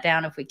cut that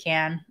down if we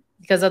can,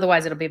 because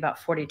otherwise it'll be about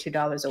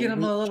 $42 a week. Get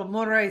him a little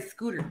motorized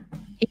scooter.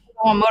 He doesn't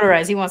want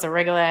motorized. He wants a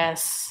regular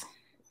ass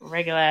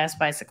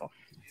bicycle.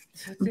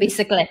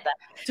 Bicicleta.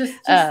 Just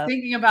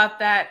thinking about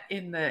that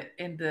in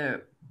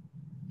the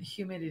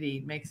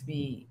humidity makes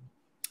me.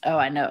 Oh,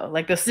 I know.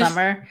 Like the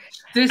summer.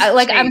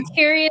 I'm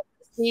curious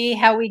to see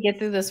how we get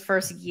through this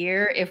first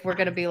year. If we're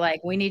going to be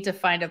like, we need to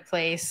find a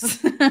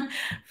place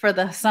for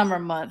the summer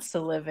months to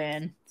live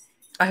in.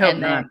 I hope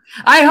not.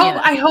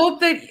 I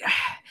hope that,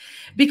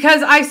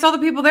 because I saw the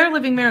people there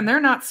living there and they're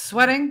not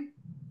sweating.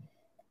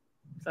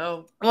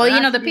 So,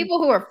 well, the people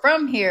who are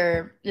from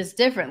here is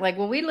different. Like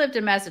when we lived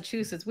in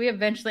Massachusetts, we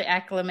eventually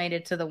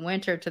acclimated to the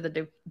winter to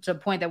the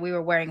point that we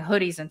were wearing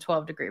hoodies in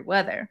 12-degree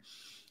weather.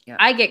 Yeah.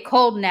 I get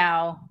cold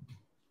now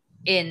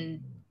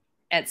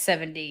at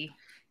 70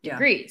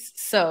 degrees.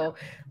 So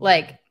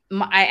like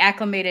I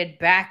acclimated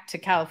back to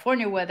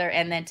California weather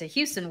and then to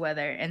Houston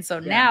weather. And so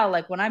now,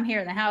 like when I'm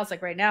here in the house,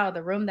 like right now,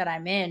 the room that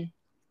I'm in,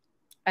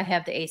 I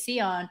have the AC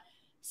on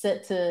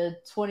set to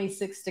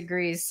 26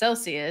 degrees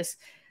Celsius,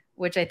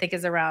 which I think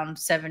is around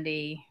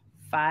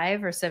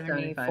 75 or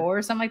 74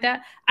 or something like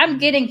that. I'm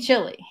getting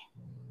chilly.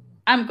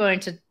 I'm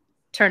going to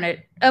turn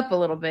it up a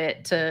little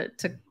bit to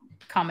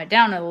calm it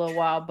down in a little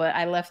while, but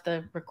I left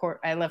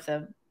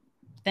the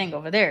thing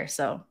over there,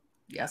 so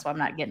that's why I'm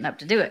not getting up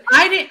to do it.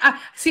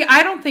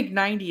 I don't think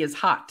 90 is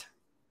hot.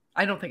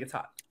 I don't think it's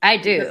hot. I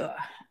do.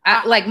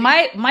 Like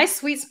my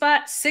sweet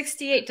spot,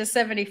 68 to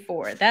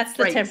 74. That's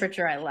the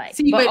temperature I like.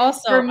 See, but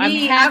also for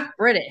me, I'm half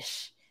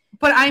British.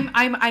 But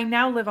I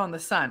now live on the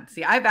sun.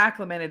 See, I've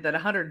acclimated that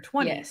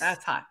 120.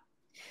 That's hot.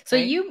 So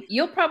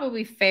you'll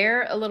probably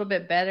fare a little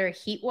bit better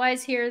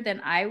heat-wise here than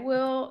I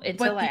will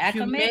until I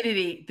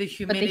acclimate. The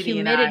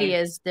humidity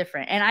is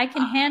different. And I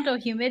can handle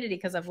humidity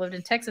because I've lived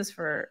in Texas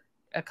for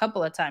a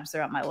couple of times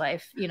throughout my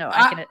life.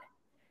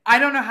 I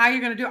don't know how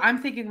you're going to do it.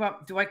 I'm thinking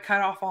about, do I cut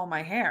off all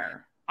my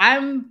hair? I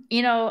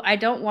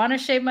don't want to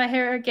shave my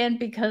hair again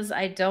because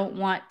I don't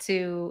want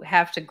to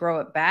have to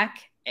grow it back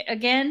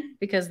again,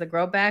 because the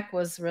grow back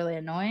was really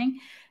annoying.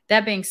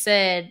 That being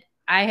said,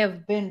 I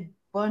have been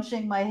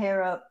bunching my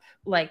hair up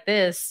like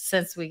this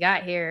since we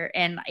got here,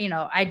 and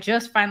I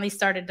just finally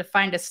started to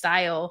find a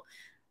style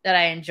that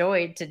I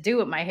enjoyed to do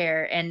with my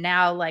hair, and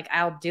now like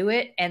I'll do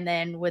it and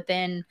then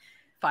within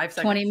 5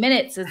 seconds, 20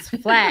 minutes it's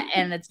flat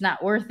and it's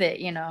not worth it.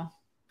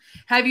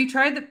 Have you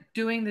tried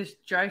doing this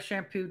dry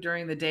shampoo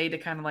during the day to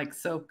kind of like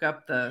soak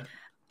up the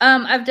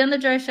I've done the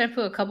dry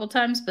shampoo a couple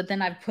times, but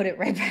then I've put it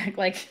right back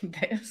like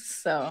this.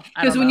 So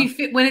because when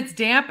it's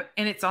damp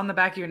and it's on the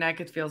back of your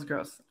neck, it feels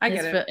gross. I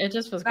get it. It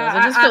just feels gross.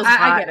 It just feels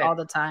hot all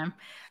the time.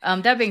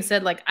 That being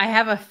said, like I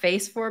have a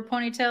face for a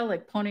ponytail.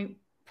 Like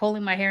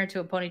pulling my hair into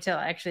a ponytail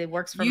actually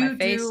works for my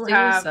face too.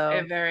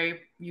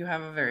 You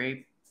have a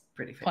very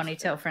pretty face,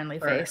 ponytail friendly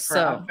face.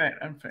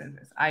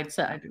 I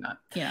do not.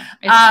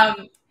 Yeah.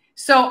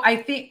 So I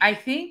think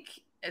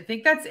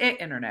that's it,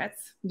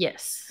 internets.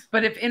 Yes.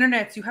 But if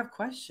internets, you have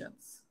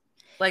questions.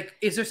 Like,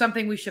 is there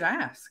something we should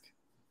ask?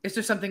 Is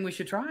there something we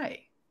should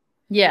try?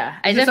 Yeah,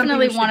 I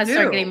definitely want to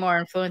start getting more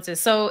influences.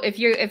 So if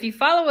you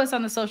follow us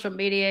on the social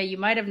media, you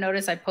might have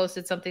noticed I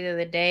posted something the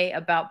other day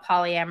about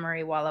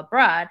polyamory while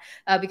abroad,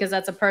 because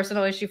that's a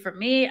personal issue for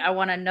me. I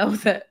want to know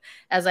that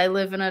as I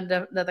live in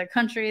another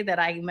country that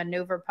I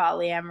maneuver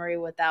polyamory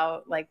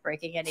without like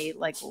breaking any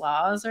like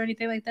laws or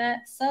anything like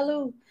that.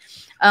 Salud.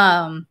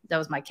 That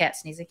was my cat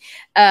sneezing.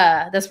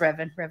 That's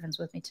Revan. Revan's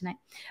with me tonight.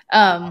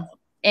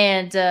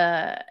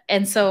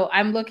 And so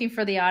I'm looking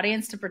for the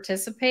audience to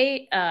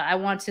participate. I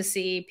want to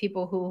see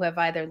people who have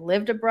either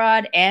lived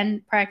abroad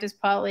and practiced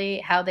poly,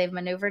 how they've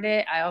maneuvered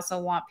it. I also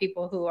want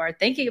people who are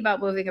thinking about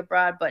moving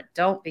abroad, but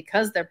don't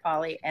because they're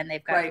poly and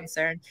they've got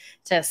concern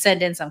to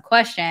send in some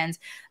questions.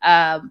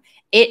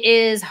 It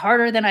is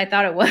harder than I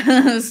thought it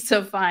was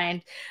to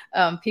find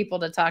people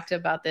to talk to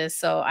about this.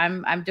 So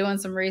I'm doing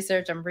some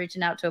research. I'm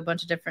reaching out to a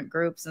bunch of different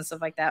groups and stuff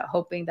like that,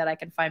 hoping that I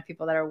can find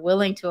people that are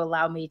willing to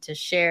allow me to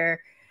share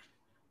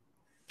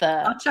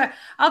I'll check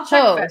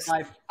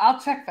FetLife. I'll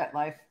check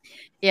FetLife.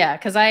 Yeah,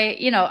 because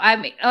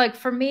I'm like,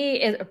 for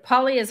me,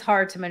 poly is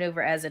hard to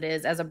maneuver as it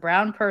is. As a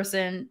brown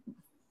person,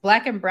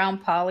 black and brown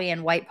poly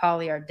and white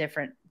poly are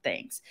different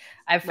things.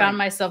 I've found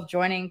myself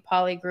joining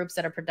poly groups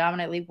that are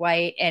predominantly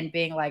white and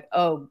being like,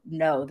 oh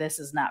no, this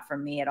is not for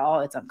me at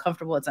all. It's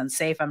uncomfortable. It's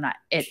unsafe.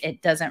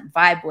 It doesn't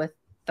vibe with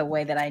the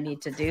way that I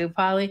need to do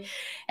poly.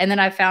 And then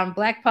I found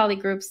black poly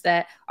groups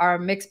that are a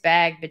mixed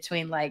bag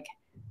between like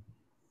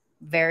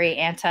very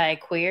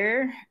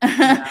anti-queer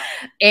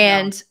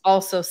and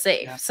also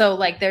safe. Yeah. So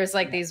like there's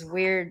like these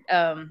weird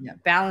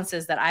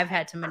balances that I've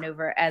had to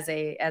maneuver as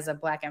a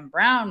Black and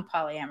brown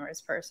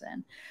polyamorous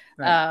person.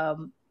 Right.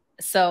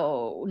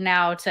 So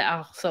now to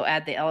also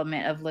add the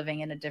element of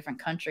living in a different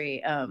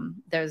country,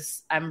 I'm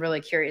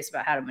really curious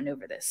about how to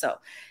maneuver this. So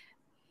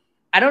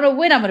I don't know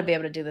when I'm going to be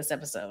able to do this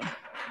episode.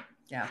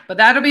 Yeah, but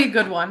that'll be a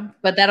good one.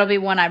 But that'll be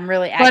one I'm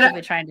really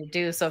actively trying to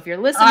do. So if you're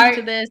listening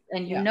to this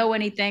and you know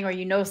anything or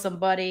you know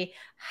somebody,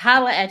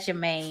 holla at your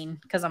Mane,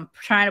 because I'm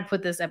trying to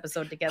put this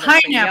episode together for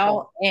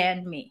y'all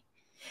and me.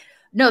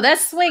 No,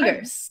 that's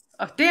swingers.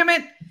 Oh, damn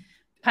it.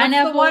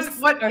 Pineapple. What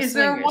is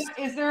there?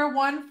 Is there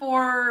one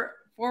for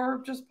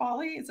just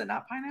poly? Is it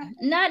not pineapple?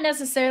 Not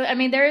necessarily. I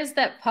mean, there is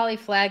that poly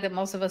flag that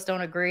most of us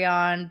don't agree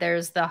on.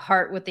 There's the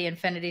heart with the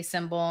infinity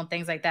symbol and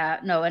things like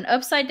that. No, an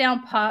upside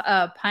down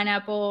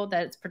pineapple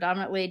that's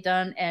predominantly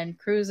done in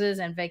cruises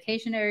and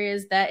vacation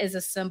areas. That is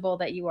a symbol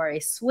that you are a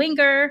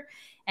swinger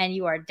and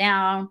you are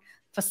down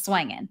for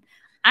swinging.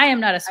 I am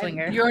not a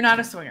swinger. You're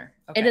not a swinger.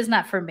 Okay. It is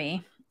not for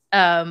me.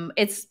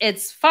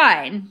 It's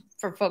fine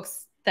for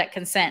folks that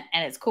consent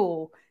and it's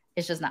cool.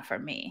 It's just not for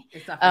me.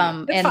 It's not for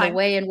and fine. The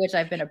way in which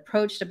I've been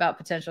approached about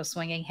potential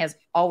swinging has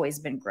always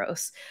been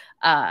gross.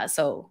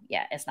 So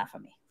yeah, it's not for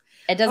me.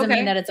 It doesn't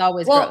mean that it's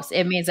always gross.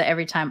 It means that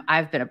every time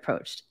I've been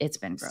approached, it's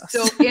been gross.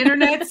 So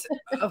internet's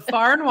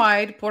far and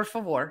wide, por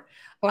favor.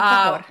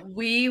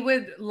 We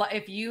would,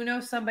 if you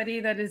know somebody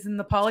that is in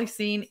the poly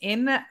scene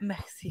in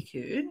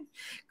Mexico,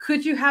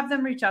 could you have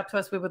them reach out to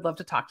us? We would love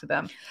to talk to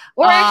them.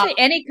 Or actually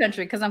any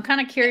country, because I'm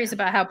kind of curious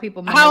about how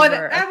people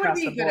maneuver that would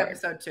be a good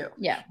episode too.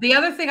 Yeah. The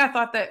other thing I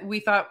thought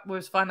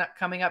was fun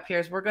coming up here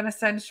is we're going to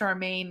send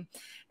Sharmane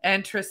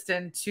and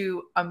Tristan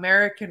to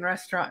American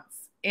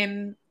restaurants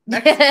in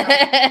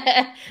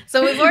Mexico.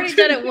 So we've already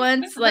done it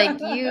once. Like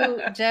you,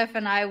 Jeff,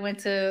 and I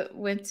went to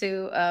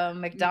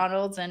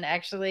McDonald's and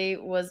actually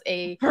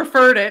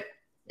preferred it.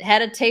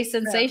 Had a taste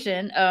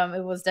sensation.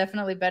 It was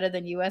definitely better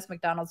than U.S.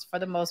 McDonald's for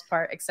the most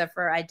part, except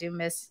for I do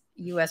miss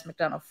U.S.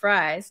 McDonald's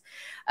fries.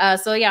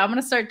 So yeah, I'm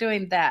gonna start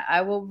doing that.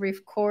 I will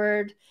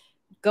record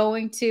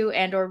going to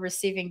and or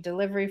receiving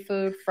delivery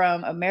food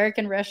from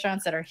American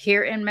restaurants that are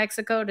here in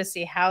Mexico to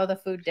see how the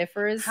food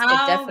differs.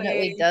 It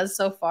definitely does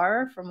so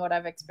far from what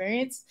I've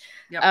experienced.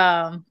 Yep.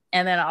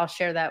 And then I'll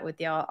share that with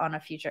y'all on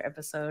a future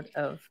episode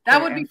of that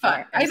would be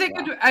fun. I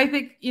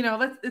think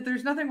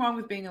there's nothing wrong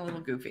with being a little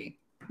goofy.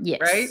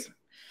 Yes. Right.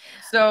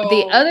 So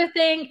the other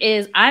thing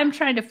is I'm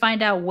trying to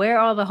find out where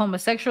all the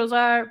homosexuals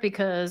are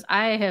because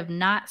I have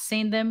not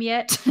seen them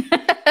yet. You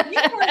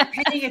weren't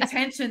paying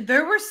attention.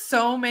 There were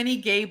so many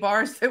gay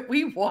bars that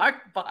we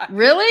walked by.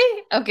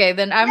 Really? Okay,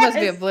 then I must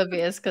be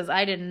oblivious because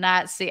I did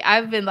not see.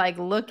 I've been like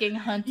looking,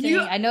 hunting.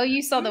 I know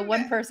you saw the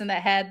one person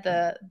that had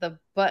the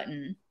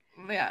button.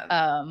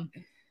 Yeah.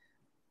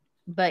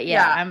 But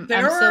yeah, I'm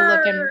still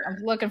looking. I'm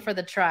looking for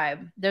the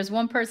tribe. There's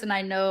one person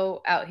I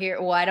know out here.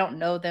 Well, I don't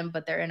know them,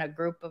 but they're in a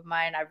group of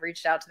mine. I've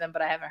reached out to them,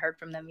 but I haven't heard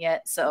from them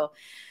yet. So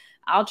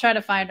I'll try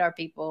to find our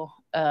people.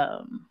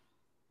 Yeah,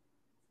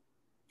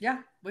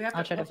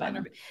 I'll try to find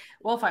them.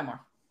 We'll find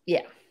more.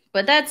 Yeah,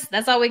 but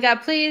that's all we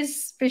got.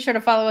 Please be sure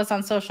to follow us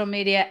on social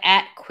media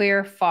at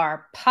Queer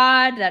Far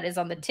Pod. That is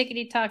on the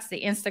Tickety Talks,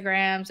 the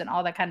Instagrams, and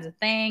all that kinds of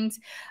things.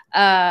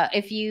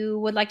 If you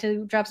would like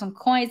to drop some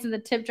coins in the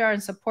tip jar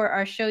and support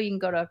our show, you can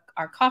go to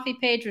our coffee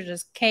page, which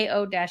is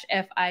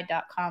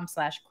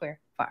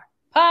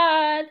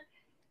ko-fi.com/queerfarpod.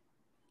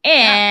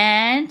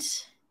 And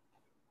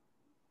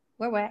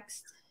we're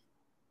waxed.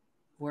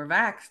 We're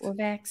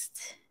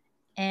vaxxed.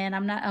 And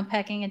I'm not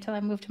unpacking until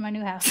I move to my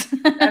new house.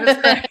 That is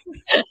correct.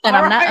 And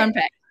I'm not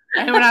unpacking.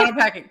 And we're not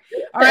unpacking.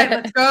 All right,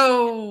 let's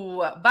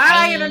go.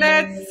 Bye,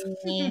 internets.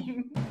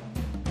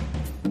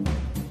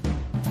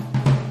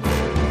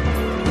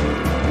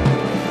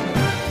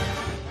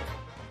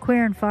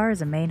 Queer and Far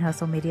is a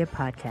ManeHustle Media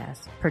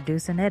Podcast,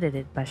 produced and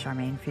edited by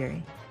Sharmane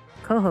Fury.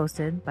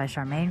 Co-hosted by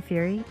Sharmane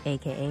Fury,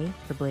 a.k.a.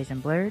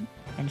 daBlasianBlerd,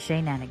 and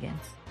Shae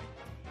Nahnigans.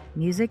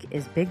 Music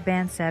is Big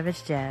Band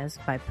Savage Jazz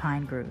by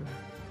Pine Groove.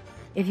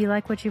 If you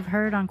like what you've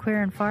heard on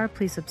Queer and Far,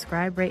 please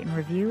subscribe, rate, and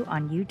review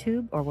on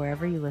YouTube or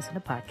wherever you listen to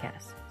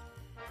podcasts.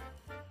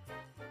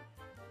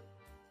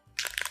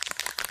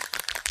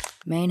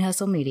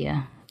 ManeHustle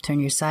Media. Turn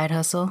your side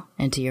hustle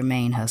into your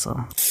main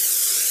hustle.